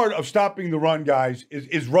big part of stopping the run, guys,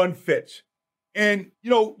 is run fits. And,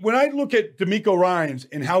 when I look at DeMeco Ryans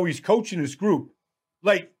and how he's coaching this group,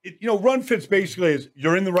 run fits basically is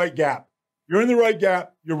you're in the right gap. You're in the right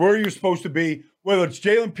gap. You're where you're supposed to be, whether it's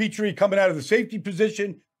Jalen Petrie coming out of the safety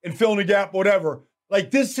position and filling the gap, whatever.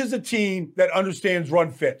 Like, this is a team that understands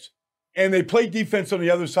run fits, and they play defense on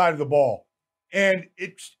the other side of the ball. And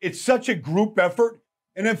it's such a group effort.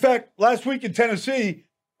 And, in fact, last week in Tennessee,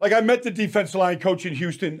 I met the defensive line coach in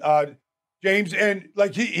Houston, James, and,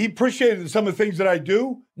 he appreciated some of the things that I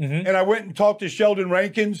do. Mm-hmm. And I went and talked to Sheldon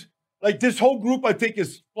Rankins. This whole group, I think,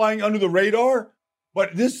 is flying under the radar.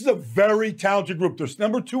 But this is a very talented group. They're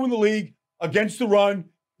number 2 in the league against the run.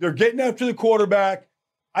 They're getting after the quarterback.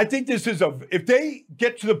 I think this is if they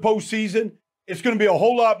get to the postseason, it's going to be a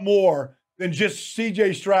whole lot more than just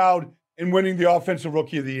C.J. Stroud and winning the Offensive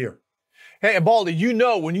Rookie of the Year. Hey, and Baldy,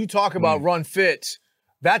 when you talk about run fits,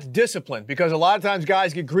 that's discipline, because a lot of times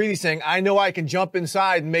guys get greedy saying, I know I can jump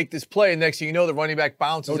inside and make this play. And next thing you know, the running back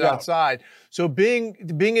bounces outside. So being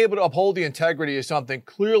able to uphold the integrity is something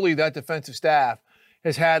clearly that defensive staff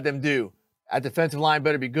has had them do. That defensive line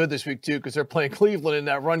better be good this week, too, because they're playing Cleveland in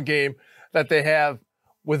that run game that they have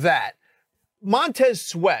with that. Montez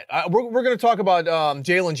Sweat, we're going to talk about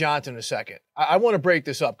Jalen Johnson in a second. I want to break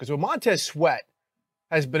this up, because what Montez Sweat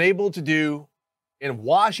has been able to do in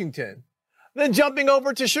Washington, then jumping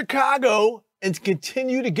over to Chicago and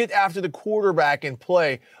continue to get after the quarterback and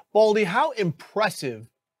play. Baldy, how impressive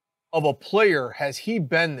of a player has he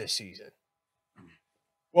been this season?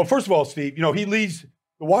 Well, first of all, Steve, he leads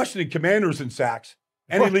the Washington Commanders in sacks,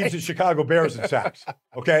 and he leads the Chicago Bears in sacks,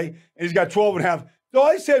 okay? And he's got 12.5. So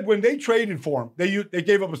I said when they traded for him, they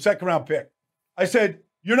gave up a second-round pick. I said,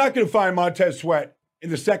 you're not going to find Montez Sweat in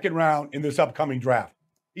the second round in this upcoming draft.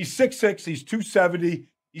 He's 6'6", he's 270,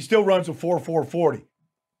 he still runs a 4.4 40.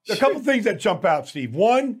 A couple things that jump out, Steve.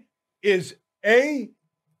 One is, you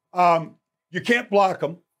can't block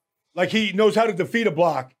him. He knows how to defeat a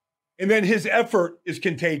block. And then his effort is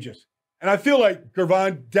contagious. And I feel like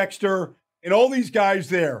Gervon Dexter and all these guys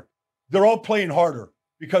they're all playing harder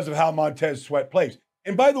because of how Montez Sweat plays.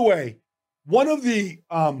 And by the way, one of the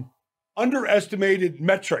underestimated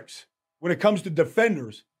metrics when it comes to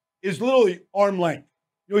defenders is literally arm length.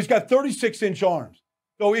 He's got 36-inch arms.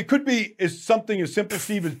 So it could be something as simple,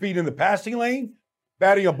 Steve, as being in the passing lane,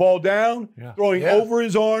 batting a ball down, throwing over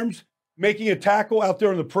his arms, making a tackle out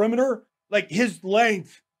there on the perimeter. Like his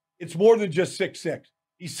length, it's more than just 6'6".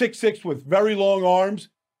 He's 6'6" with very long arms,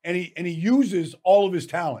 and he uses all of his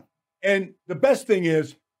talent. And the best thing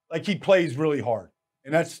is, like, he plays really hard.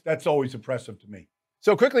 And that's always impressive to me.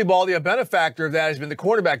 So quickly, Baldy, a benefactor of that has been the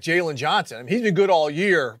quarterback, Jalen Johnson. I mean, he's been good all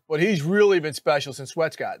year, but he's really been special since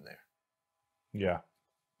Sweat's gotten there. Yeah.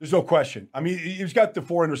 There's no question. I mean, he's got the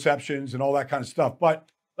 4 interceptions and all that kind of stuff. But,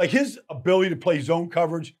 like, his ability to play zone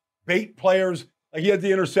coverage, bait players, like he had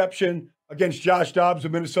the interception against Josh Dobbs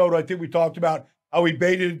of Minnesota. I think we talked about how he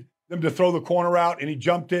baited them to throw the corner out, and he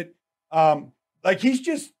jumped it. Like,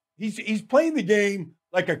 he's playing the game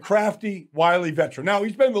like a crafty, wily veteran. Now,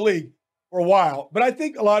 he's been in the league for a while, but I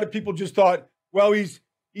think a lot of people just thought, well, he's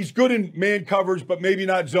good in man coverage, but maybe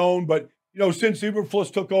not zone. But, since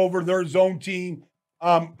Eberflus took over, their zone team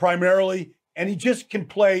primarily, and he just can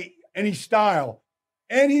play any style.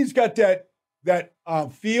 And he's got that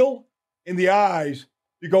feel in the eyes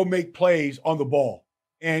to go make plays on the ball.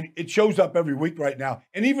 And it shows up every week right now.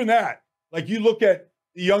 And even that, like, you look at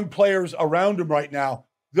the young players around him right now,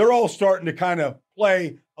 they're all starting to kind of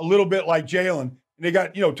play a little bit like Jalen. And they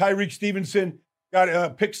got, Tyreek Stevenson got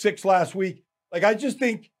a pick 6 last week. Like, I just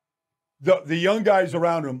think the young guys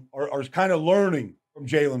around him are kind of learning from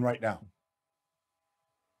Jalen right now.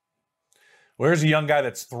 Where's a young guy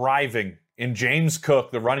that's thriving in James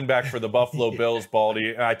Cook, the running back for the Buffalo Bills,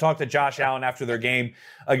 Baldy? I talked to Josh Allen after their game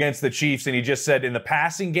against the Chiefs, and he just said in the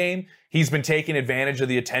passing game, he's been taking advantage of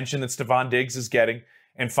the attention that Stephon Diggs is getting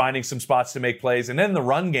and finding some spots to make plays. And then the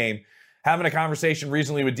run game, having a conversation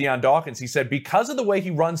recently with Deion Dawkins, he said because of the way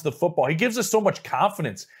he runs the football, he gives us so much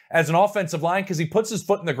confidence as an offensive line because he puts his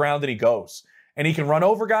foot in the ground and he goes. And he can run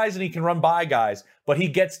over guys and he can run by guys, but he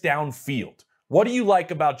gets downfield. What do you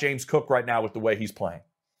like about James Cook right now with the way he's playing?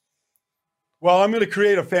 Well, I'm going to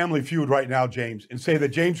create a family feud right now, James, and say that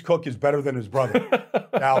James Cook is better than his brother,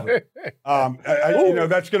 Dalvin.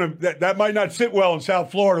 That might not sit well in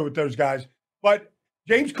South Florida with those guys. But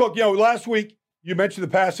James Cook, last week you mentioned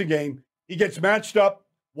the passing game. He gets matched up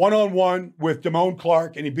one-on-one with Damone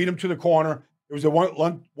Clark, and he beat him to the corner. It was a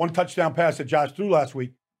one touchdown pass that Josh threw last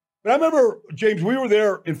week. But I remember, James, we were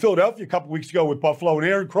there in Philadelphia a couple weeks ago with Buffalo, and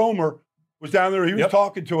Aaron Cromer was down there. He was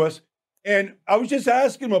talking to us. And I was just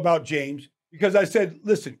asking him about James because I said,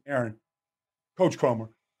 listen, Aaron, Coach Cromer,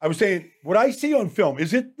 I was saying, what I see on film,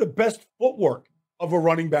 is it the best footwork of a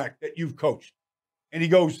running back that you've coached? And he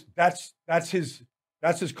goes, that's his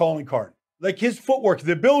calling card. Like his footwork,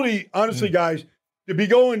 the ability, honestly, guys, to be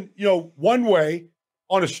going, one way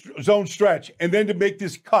on a zone stretch and then to make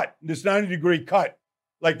this cut, this 90-degree cut,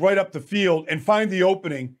 like right up the field and find the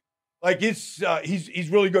opening. Like he's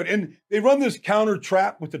really good. And they run this counter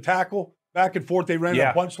trap with the tackle back and forth. They ran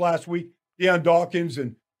a bunch last week, Deion Dawkins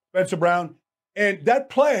and Spencer Brown. And that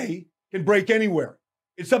play can break anywhere.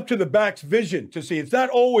 It's up to the back's vision to see. It's not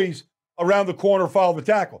always around the corner, follow the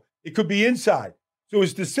tackle. It could be inside. So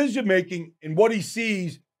his decision-making and what he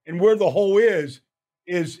sees and where the hole is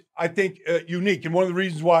I think, unique. And one of the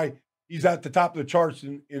reasons why he's at the top of the charts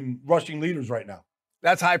in rushing leaders right now.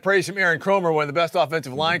 That's high praise from Aaron Cromer, one of the best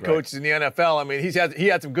offensive line coaches in the NFL. I mean, he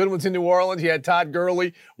had some good ones in New Orleans. He had Todd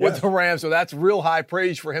Gurley with the Rams, so that's real high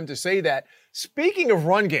praise for him to say that. Speaking of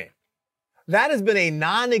run game, that has been a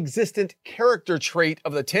non-existent character trait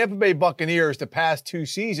of the Tampa Bay Buccaneers the past 2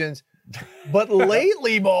 seasons. But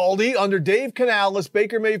lately, Baldy, under Dave Canales,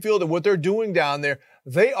 Baker Mayfield, and what they're doing down there,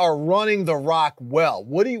 they are running the rock well.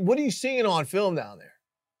 What are you seeing on film down there?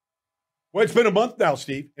 Well, it's been a month now,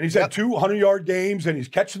 Steve, and he's had 2 100-yard games, and he's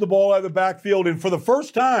catching the ball out of the backfield. And for the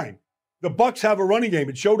first time, the Bucs have a running game.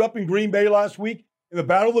 It showed up in Green Bay last week in the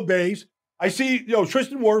Battle of the Bays. I see,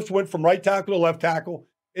 Tristan Wirfs went from right tackle to left tackle.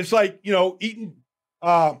 It's like, eating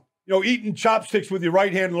chopsticks with your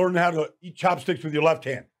right hand and learning how to eat chopsticks with your left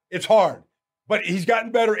hand. It's hard, but he's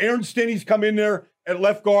gotten better. Aaron Stinney's come in there at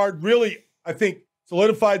left guard, really, I think,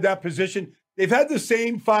 solidified that position. They've had the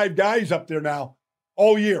same 5 guys up there now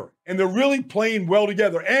all year, and they're really playing well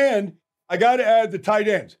together. And I got to add the tight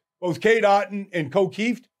ends, both Cade Otton and Ko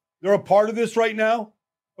Kieft. They're a part of this right now.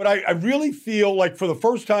 But I really feel like for the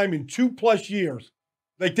first time in 2+ years,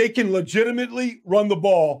 like they can legitimately run the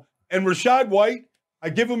ball. And Rachaad White, I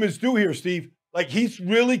give him his due here, Steve. Like he's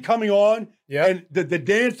really coming on. Yeah. And the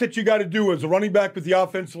dance that you got to do as a running back with the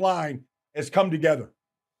offensive line has come together.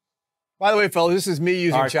 By the way, fellas, this is me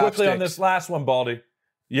using chopsticks. Quickly on this last one, Baldy.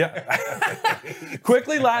 Yeah.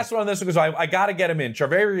 Quickly, last one on this because I got to get him in.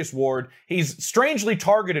 Charvarius Ward, he's strangely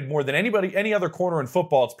targeted more than any other corner in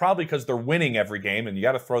football. It's probably because they're winning every game and you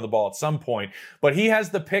got to throw the ball at some point. But he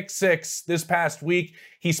has the pick 6 this past week.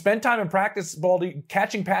 He spent time in practice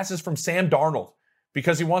catching passes from Sam Darnold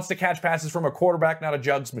because he wants to catch passes from a quarterback, not a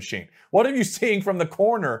jugs machine. What are you seeing from the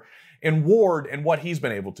corner in Ward and what he's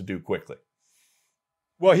been able to do quickly?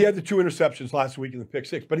 Well, he had the 2 interceptions last week in the pick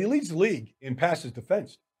 6, but he leads the league in passes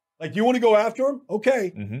defense. Like, you want to go after him?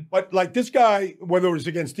 Okay. Mm-hmm. But like this guy, whether it was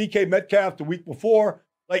against DK Metcalf the week before,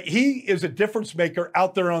 like he is a difference maker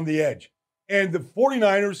out there on the edge. And the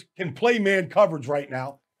 49ers can play man coverage right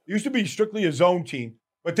now. It used to be strictly a zone team,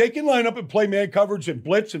 but they can line up and play man coverage and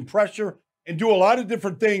blitz and pressure and do a lot of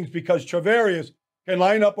different things because Charvarius can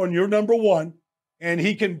line up on your number 1 and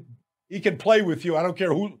he can play with you. I don't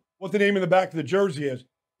care what the name in the back of the jersey is.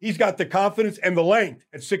 He's got the confidence and the length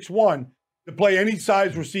at 6'1" to play any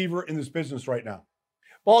size receiver in this business right now.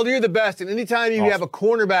 Baldy, you're the best. And anytime you have a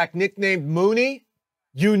cornerback nicknamed Mooney,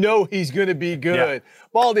 you know he's going to be good. Yeah.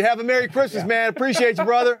 Baldy, have a Merry Christmas, man. Appreciate you,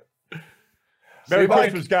 brother. Merry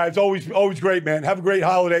Christmas, guys. Always great, man. Have a great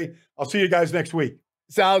holiday. I'll see you guys next week.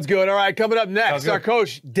 Sounds good. All right, coming up next, our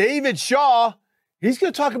coach, David Shaw. He's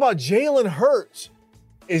going to talk about Jalen Hurts.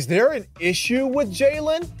 Is there an issue with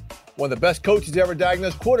Jalen? One of the best coaches ever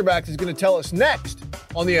diagnosed quarterbacks is going to tell us next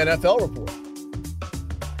on the NFL Report.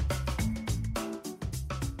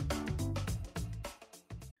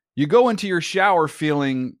 You go into your shower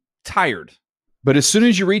feeling tired, but as soon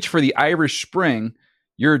as you reach for the Irish Spring,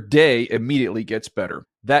 your day immediately gets better.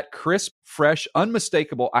 That crisp, fresh,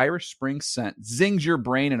 unmistakable Irish Spring scent zings your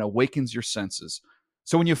brain and awakens your senses.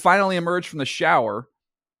 So when you finally emerge from the shower,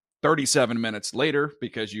 37 minutes later,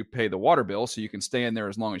 because you pay the water bill so you can stay in there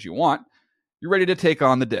as long as you want, you're ready to take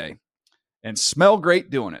on the day. And smell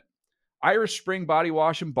great doing it. Irish Spring Body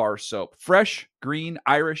Wash and Bar Soap. Fresh, green,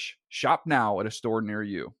 Irish. Shop now at a store near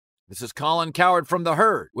you. This is Colin Cowherd from The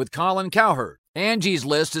Herd with Colin Cowherd. Angie's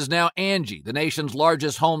List is now Angie, the nation's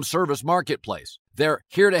largest home service marketplace. They're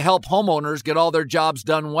here to help homeowners get all their jobs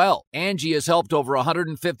done well. Angie has helped over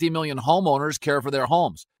 150 million homeowners care for their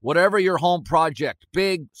homes. Whatever your home project,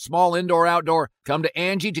 big, small, indoor, outdoor, come to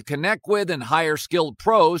Angie to connect with and hire skilled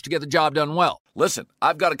pros to get the job done well. Listen,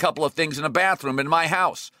 I've got a couple of things in a bathroom in my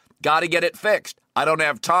house. Got to get it fixed. I don't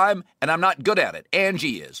have time, and I'm not good at it.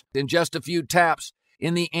 Angie is. In just a few taps,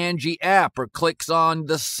 in the Angie app or clicks on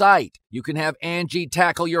the site, you can have Angie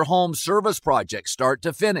tackle your home service project start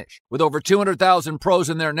to finish. With over 200,000 pros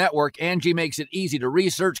in their network, Angie makes it easy to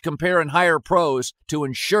research, compare, and hire pros to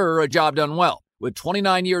ensure a job done well. With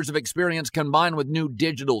 29 years of experience combined with new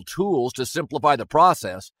digital tools to simplify the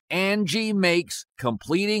process, Angie makes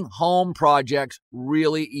completing home projects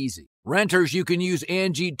really easy. Renters, you can use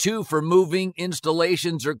Angie too for moving,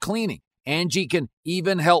 installations, or cleaning. Angie can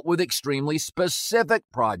even help with extremely specific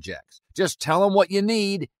projects. Just tell them what you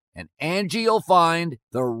need, and Angie will find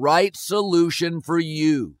the right solution for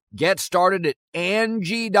you. Get started at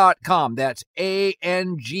Angie.com. That's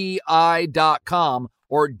ANGI.com,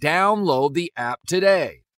 or download the app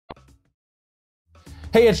today.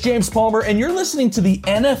 Hey, it's James Palmer, and you're listening to the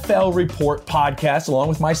NFL Report podcast along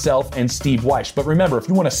with myself and Steve Weish. But remember, if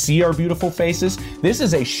you want to see our beautiful faces, this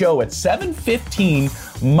is a show at 7:15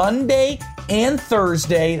 Monday and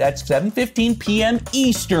Thursday. That's 7:15 p.m.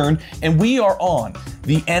 Eastern, and we are on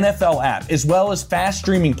the NFL app as well as fast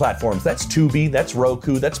streaming platforms. That's Tubi, that's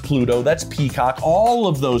Roku, that's Pluto, that's Peacock, all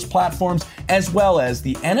of those platforms, as well as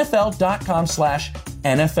the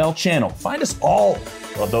NFL.com/NFL channel. Find us all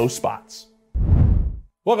of those spots.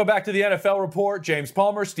 Welcome back to the NFL Report. James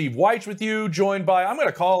Palmer, Steve Weich with you, joined by, I'm going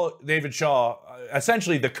to call David Shaw,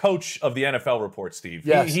 essentially the coach of the NFL Report, Steve.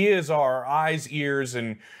 Yes. He is our eyes, ears,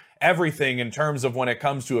 and everything in terms of when it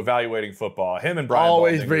comes to evaluating football. Him and Brian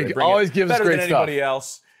always Balding, give us better great than stuff. anybody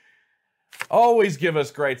else. Always give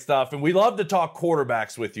us great stuff. And we love to talk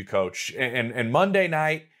quarterbacks with you, Coach. And Monday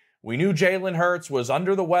night, we knew Jalen Hurts was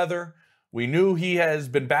under the weather. We knew he has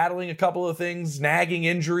been battling a couple of things, nagging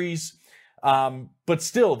injuries. But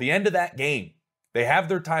still, the end of that game, they have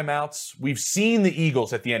their timeouts. We've seen the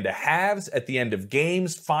Eagles at the end of halves, at the end of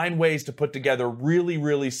games, find ways to put together really,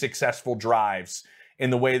 really successful drives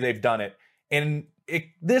in the way they've done it. And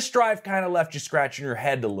this drive kind of left you scratching your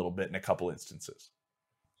head a little bit in a couple instances.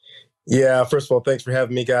 Yeah, first of all, thanks for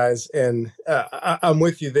having me, guys. And I'm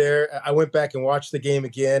with you there. I went back and watched the game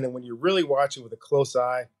again. And when you're really watching with a close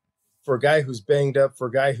eye, for a guy who's banged up, for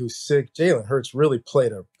a guy who's sick, Jalen Hurts really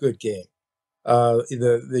played a good game.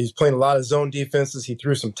 He's playing a lot of zone defenses. He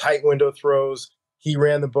threw some tight window throws. He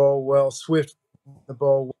ran the ball well. Swift the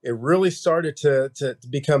ball. It really started to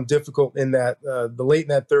become difficult in that the late in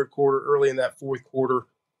that third quarter, early in that fourth quarter.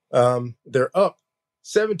 They're up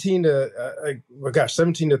 17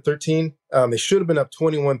 to 13. They should have been up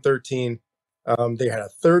 21-13. They had a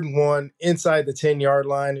 3rd and 1 inside the 10-yard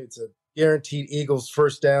line. It's a guaranteed Eagles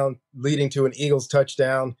first down, leading to an Eagles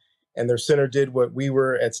touchdown. And their center did what we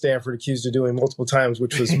were at Stanford accused of doing multiple times,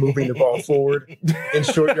 which was moving the ball forward in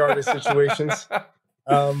short yardage situations.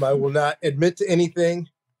 I will not admit to anything,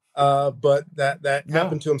 but that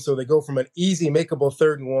happened to them. So they go from an easy, makeable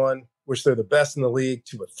 3rd and 1, which they're the best in the league,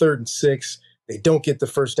 to a 3rd and 6. They don't get the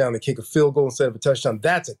first down. They kick a field goal instead of a touchdown.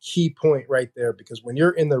 That's a key point right there, because when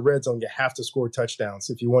you're in the red zone, you have to score touchdowns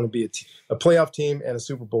if you want to be a playoff team and a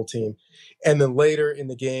Super Bowl team. And then later in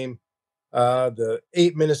the game, the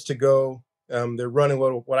 8 minutes to go, they're running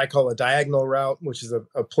what I call a diagonal route, which is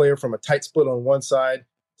a player from a tight split on one side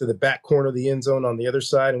to the back corner of the end zone on the other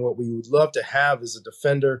side. And what we would love to have is a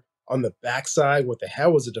defender on the back side. What they had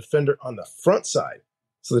was a defender on the front side.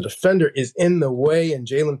 So the defender is in the way, and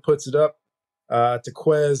Jalen puts it up to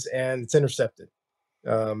Quez, and it's intercepted.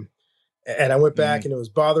 And I went back, and it was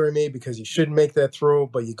bothering me because you shouldn't make that throw,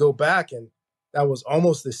 but you go back, and that was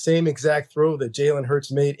almost the same exact throw that Jalen Hurts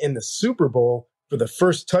made in the Super Bowl for the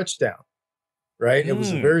first touchdown, right? It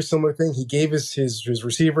was a very similar thing. He gave his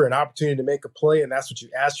receiver an opportunity to make a play, and that's what you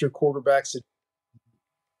ask your quarterbacks to.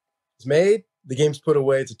 It's made, the game's put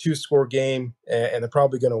away. It's a 2-score game, and they're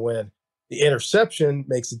probably going to win. The interception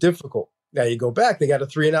makes it difficult. Now you go back, they got a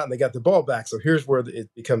 3-and-out, and they got the ball back. So here's where it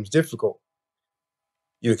becomes difficult.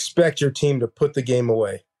 You expect your team to put the game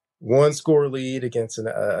away. 1-score lead against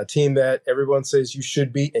a team that everyone says you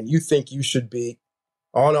should beat and you think you should beat.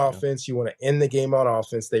 On offense, you want to end the game on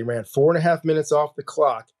offense. They ran 4.5 minutes off the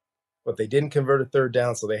clock, but they didn't convert a 3rd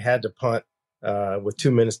down, so they had to punt with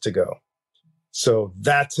 2 minutes to go. So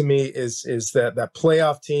that to me is that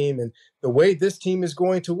playoff team. And the way this team is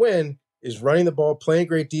going to win is running the ball, playing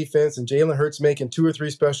great defense, and Jalen Hurts making 2 or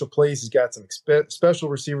 3 special plays. He's got some special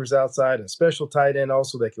receivers outside and special tight end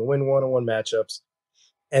also that can win one-on-one matchups.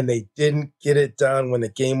 And they didn't get it done when the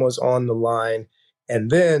game was on the line. And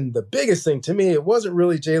then the biggest thing to me, it wasn't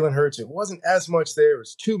really Jalen Hurts. It wasn't as much there. It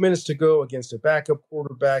was 2 minutes to go against a backup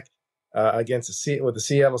quarterback with the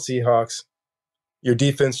Seattle Seahawks. Your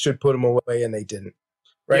defense should put them away, and they didn't.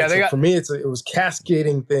 Right? Yeah, for me, it was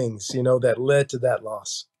cascading things, that led to that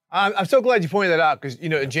loss. I'm so glad you pointed that out because,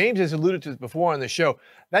 James has alluded to this before on the show.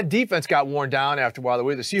 That defense got worn down after a while. The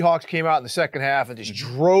way the Seahawks came out in the second half and just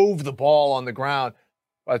drove the ball on the ground.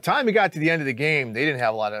 By the time we got to the end of the game, they didn't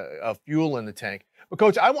have a lot of fuel in the tank. But,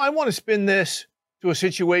 Coach, I want to spin this to a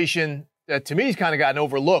situation that, to me, has kind of gotten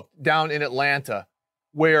overlooked down in Atlanta,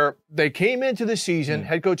 where they came into the season,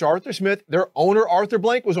 head coach Arthur Smith, their owner Arthur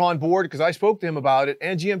Blank was on board because I spoke to him about it,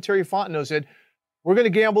 and GM Terry Fontenot said, we're going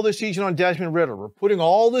to gamble this season on Desmond Ridder. We're putting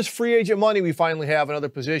all this free agent money we finally have in other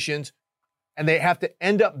positions, and they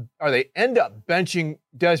end up benching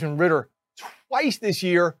Desmond Ridder twice this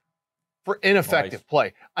year for ineffective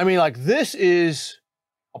play. I mean, this is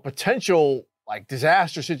a potential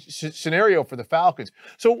disaster scenario for the Falcons.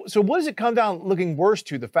 So what does it come down looking worse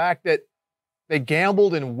to? The fact that they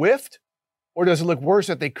gambled and whiffed, or does it look worse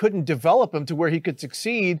that they couldn't develop him to where he could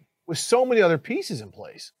succeed with so many other pieces in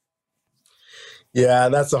place? Yeah,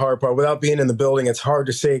 and that's the hard part. Without being in the building, it's hard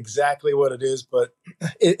to say exactly what it is, but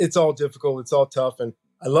it's all difficult. It's all tough. And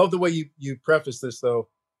I love the way you preface this, though.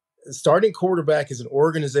 Starting quarterback is an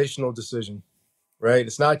organizational decision, right?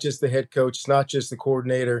 It's not just the head coach. It's not just the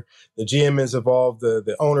coordinator. The GM is involved.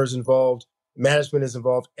 The owner's involved. Management is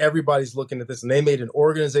involved. Everybody's looking at this, and they made an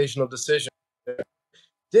organizational decision.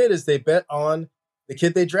 Did is they bet on the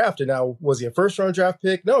kid they drafted. Now, was he a first-round draft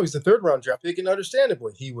pick? No, he's a third-round draft pick, and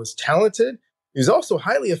understandably, he was talented. He was also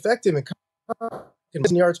highly effective in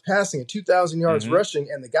 1,000 yards passing and 2,000 yards rushing,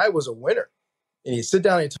 and the guy was a winner. And you sit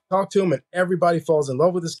down and you talk to him, and everybody falls in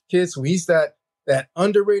love with this kid. So he's that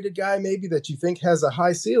underrated guy maybe that you think has a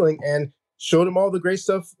high ceiling, and showed him all the great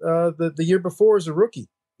stuff the year before as a rookie.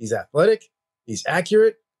 He's athletic. He's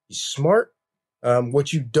accurate. He's smart.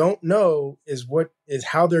 What you don't know is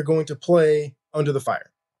how they're going to play under the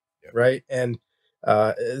fire, right? And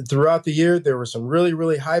throughout the year, there were some really,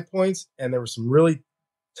 really high points, and there were some really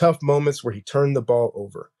tough moments where he turned the ball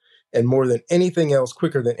over. And more than anything else,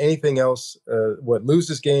 quicker than anything else, what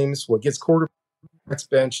loses games, what gets quarterbacks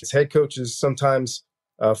benched, his head coaches sometimes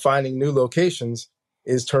finding new locations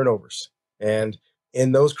is turnovers. And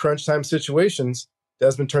in those crunch time situations,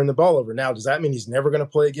 Desmond turned the ball over. Now, does that mean he's never going to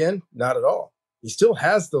play again? Not at all. He still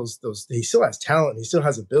has he still has talent. He still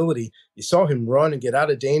has ability. You saw him run and get out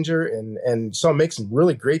of danger, and saw him make some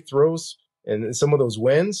really great throws and some of those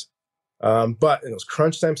wins. But in those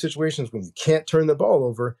crunch time situations when you can't turn the ball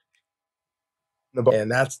over,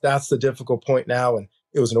 and that's the difficult point now. And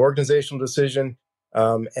it was an organizational decision.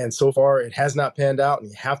 And so far it has not panned out, and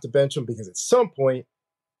you have to bench him because at some point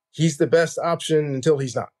he's the best option until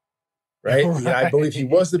he's not, right? I believe he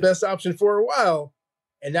was the best option for a while,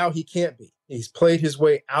 and now he can't be. He's played his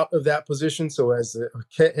way out of that position. So as the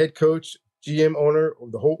head coach, GM, owner, or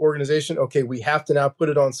the whole organization, okay, we have to now put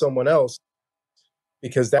it on someone else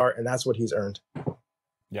because that's what he's earned.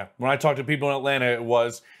 Yeah. When I talked to people in Atlanta, it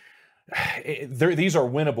was, these are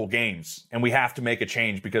winnable games, and we have to make a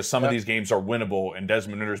change because some of these games are winnable, and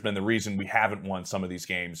Desmond Ritter's been the reason we haven't won some of these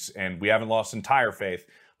games, and we haven't lost entire faith,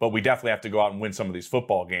 but we definitely have to go out and win some of these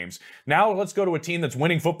football games. Now let's go to a team that's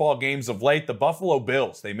winning football games of late, the Buffalo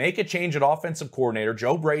Bills. They make a change at offensive coordinator.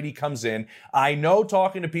 Joe Brady comes in. I know,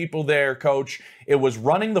 talking to people there, Coach, it was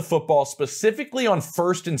running the football specifically on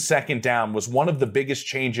first and second down was one of the biggest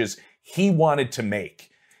changes he wanted to make.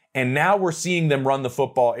 And now we're seeing them run the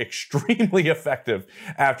football extremely effective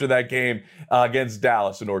after that game against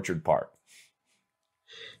Dallas in Orchard Park.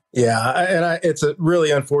 Yeah, and it's a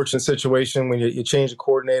really unfortunate situation when you change a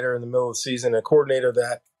coordinator in the middle of the season, a coordinator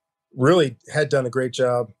that really had done a great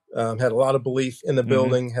job, had a lot of belief in the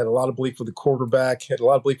building, had a lot of belief with the quarterback, had a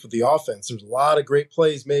lot of belief with the offense. There's a lot of great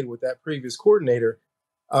plays made with that previous coordinator,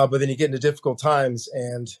 but then you get into difficult times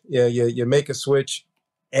and you make a switch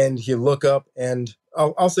and you look up, and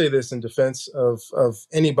I'll say this in defense of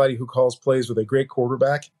anybody who calls plays with a great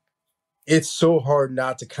quarterback. It's so hard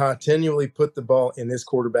not to continually put the ball in this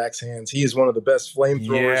quarterback's hands. He is one of the best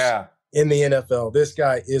flamethrowers in the NFL. This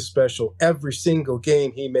guy is special. Every single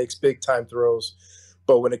game, he makes big-time throws.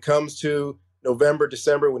 But when it comes to November,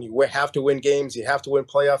 December, when you have to win games, you have to win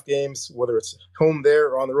playoff games, whether it's home there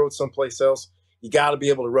or on the road someplace else, you got to be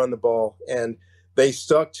able to run the ball. And they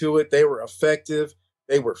stuck to it. They were effective.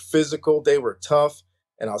 They were physical. They were tough.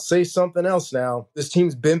 And I'll say something else now. This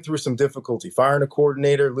team's been through some difficulty, firing a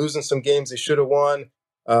coordinator, losing some games they should have won.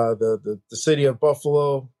 The city of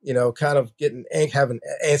Buffalo, kind of having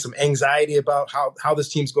some anxiety about how this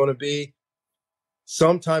team's going to be.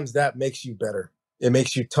 Sometimes that makes you better. It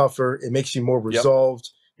makes you tougher. It makes you more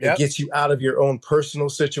resolved. It gets you out of your own personal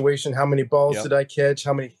situation. How many balls did I catch?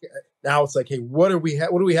 How many? Now it's like, hey, what do we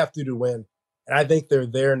have to do to win? And I think they're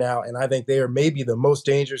there now, and I think they are maybe the most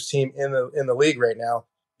dangerous team in the league right now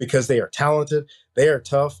because they are talented, they are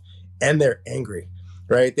tough, and they're angry,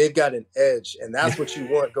 right? They've got an edge, and that's what you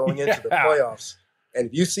want going into the playoffs. And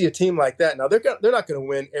if you see a team like that, now they're not going to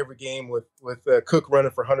win every game with Cook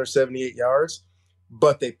running for 178 yards,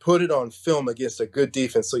 but they put it on film against a good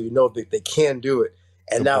defense, so you know that they can do it.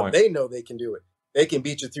 And they know they can do it. They can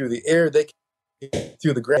beat you through the air, they can beat you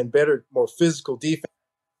through the ground, better, more physical defense.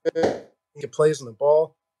 Get plays on the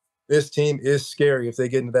ball. This team is scary if they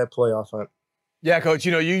get into that playoff hunt. Yeah, Coach,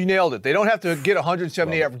 you nailed it. They don't have to get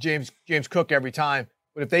 178 for James Cook every time,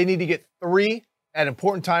 but if they need to get 3 at an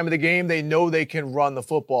important time of the game, they know they can run the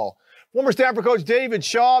football. Former Stanford coach David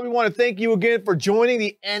Shaw, we want to thank you again for joining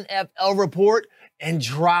the NFL Report and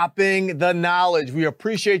dropping the knowledge. We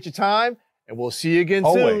appreciate your time, and we'll see you again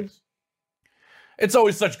soon. It's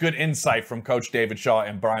always such good insight from Coach David Shaw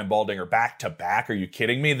and Brian Baldinger back to back. Are you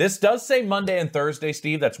kidding me? This does say Monday and Thursday,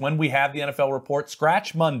 Steve. That's when we have the NFL Report.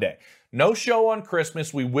 Scratch Monday. No show on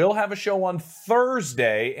Christmas. We will have a show on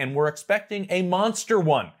Thursday, and we're expecting a monster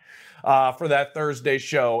one for that Thursday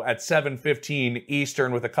show at 7:15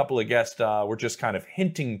 Eastern with a couple of guests we're just kind of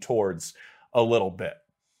hinting towards a little bit.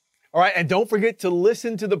 All right, and don't forget to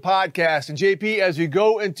listen to the podcast. And JP, as we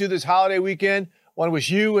go into this holiday weekend, I want to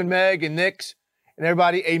wish you and Meg and Nix and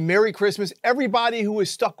everybody a Merry Christmas. Everybody who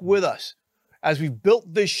has stuck with us as we've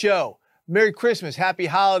built this show. Merry Christmas, Happy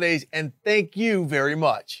Holidays, and thank you very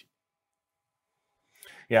much.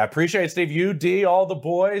 Yeah, I appreciate it, Steve. You, D, all the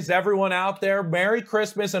boys, everyone out there. Merry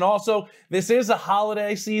Christmas. And also, this is a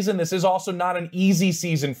holiday season. This is also not an easy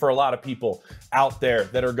season for a lot of people out there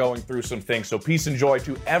that are going through some things. So peace and joy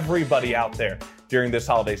to everybody out there during this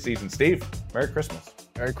holiday season. Steve, Merry Christmas.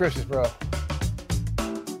 Merry Christmas, bro.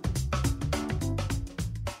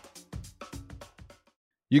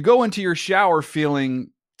 You go into your shower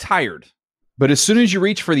feeling tired, but as soon as you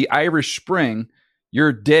reach for the Irish Spring,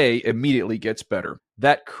 your day immediately gets better.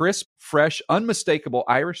 That crisp, fresh, unmistakable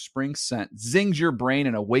Irish Spring scent zings your brain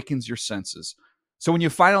and awakens your senses. So when you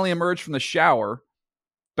finally emerge from the shower,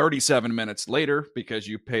 37 minutes later, because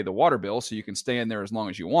you pay the water bill so you can stay in there as long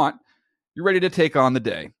as you want, you're ready to take on the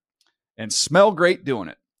day. And smell great doing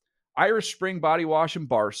it. Irish Spring Body Wash and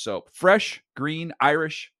Bar Soap. Fresh, green,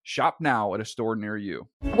 Irish. Shop now at a store near you.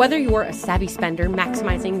 Whether you're a savvy spender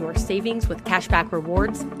maximizing your savings with cashback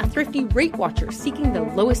rewards, a thrifty rate watcher seeking the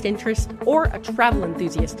lowest interest, or a travel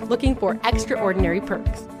enthusiast looking for extraordinary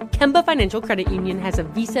perks, Kemba Financial Credit Union has a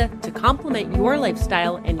visa to complement your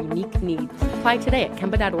lifestyle and unique needs. Apply today at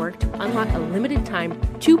Kemba.org to unlock a limited time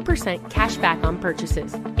 2% cash back on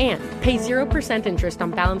purchases and pay 0% interest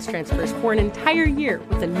on balance transfers for an entire year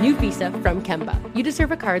with a new visa from Kemba. You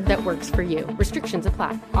deserve a card that works for you. Restrictions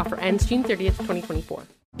apply. Offer ends June 30th, 2024.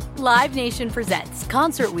 Live Nation presents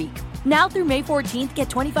Concert Week. Now through May 14th, get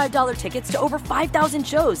 $25 tickets to over 5,000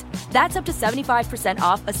 shows. That's up to 75%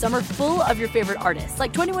 off a summer full of your favorite artists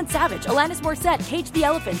like 21 Savage, Alanis Morissette, Cage the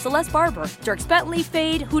Elephant, Celeste Barber, Dierks Bentley,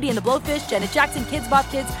 Fade, Hootie and the Blowfish, Janet Jackson, Kids Bop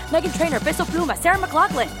Kids, Meghan Trainor, Peso Pluma, Sarah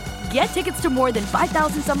McLachlan. Get tickets to more than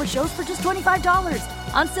 5,000 summer shows for just $25.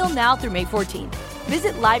 Until now through May 14th.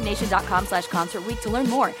 Visit livenation.com/concertweek to learn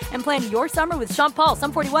more and plan your summer with Sean Paul,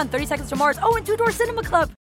 Sum 41, 30 Seconds to Mars, and Two Door Cinema Club.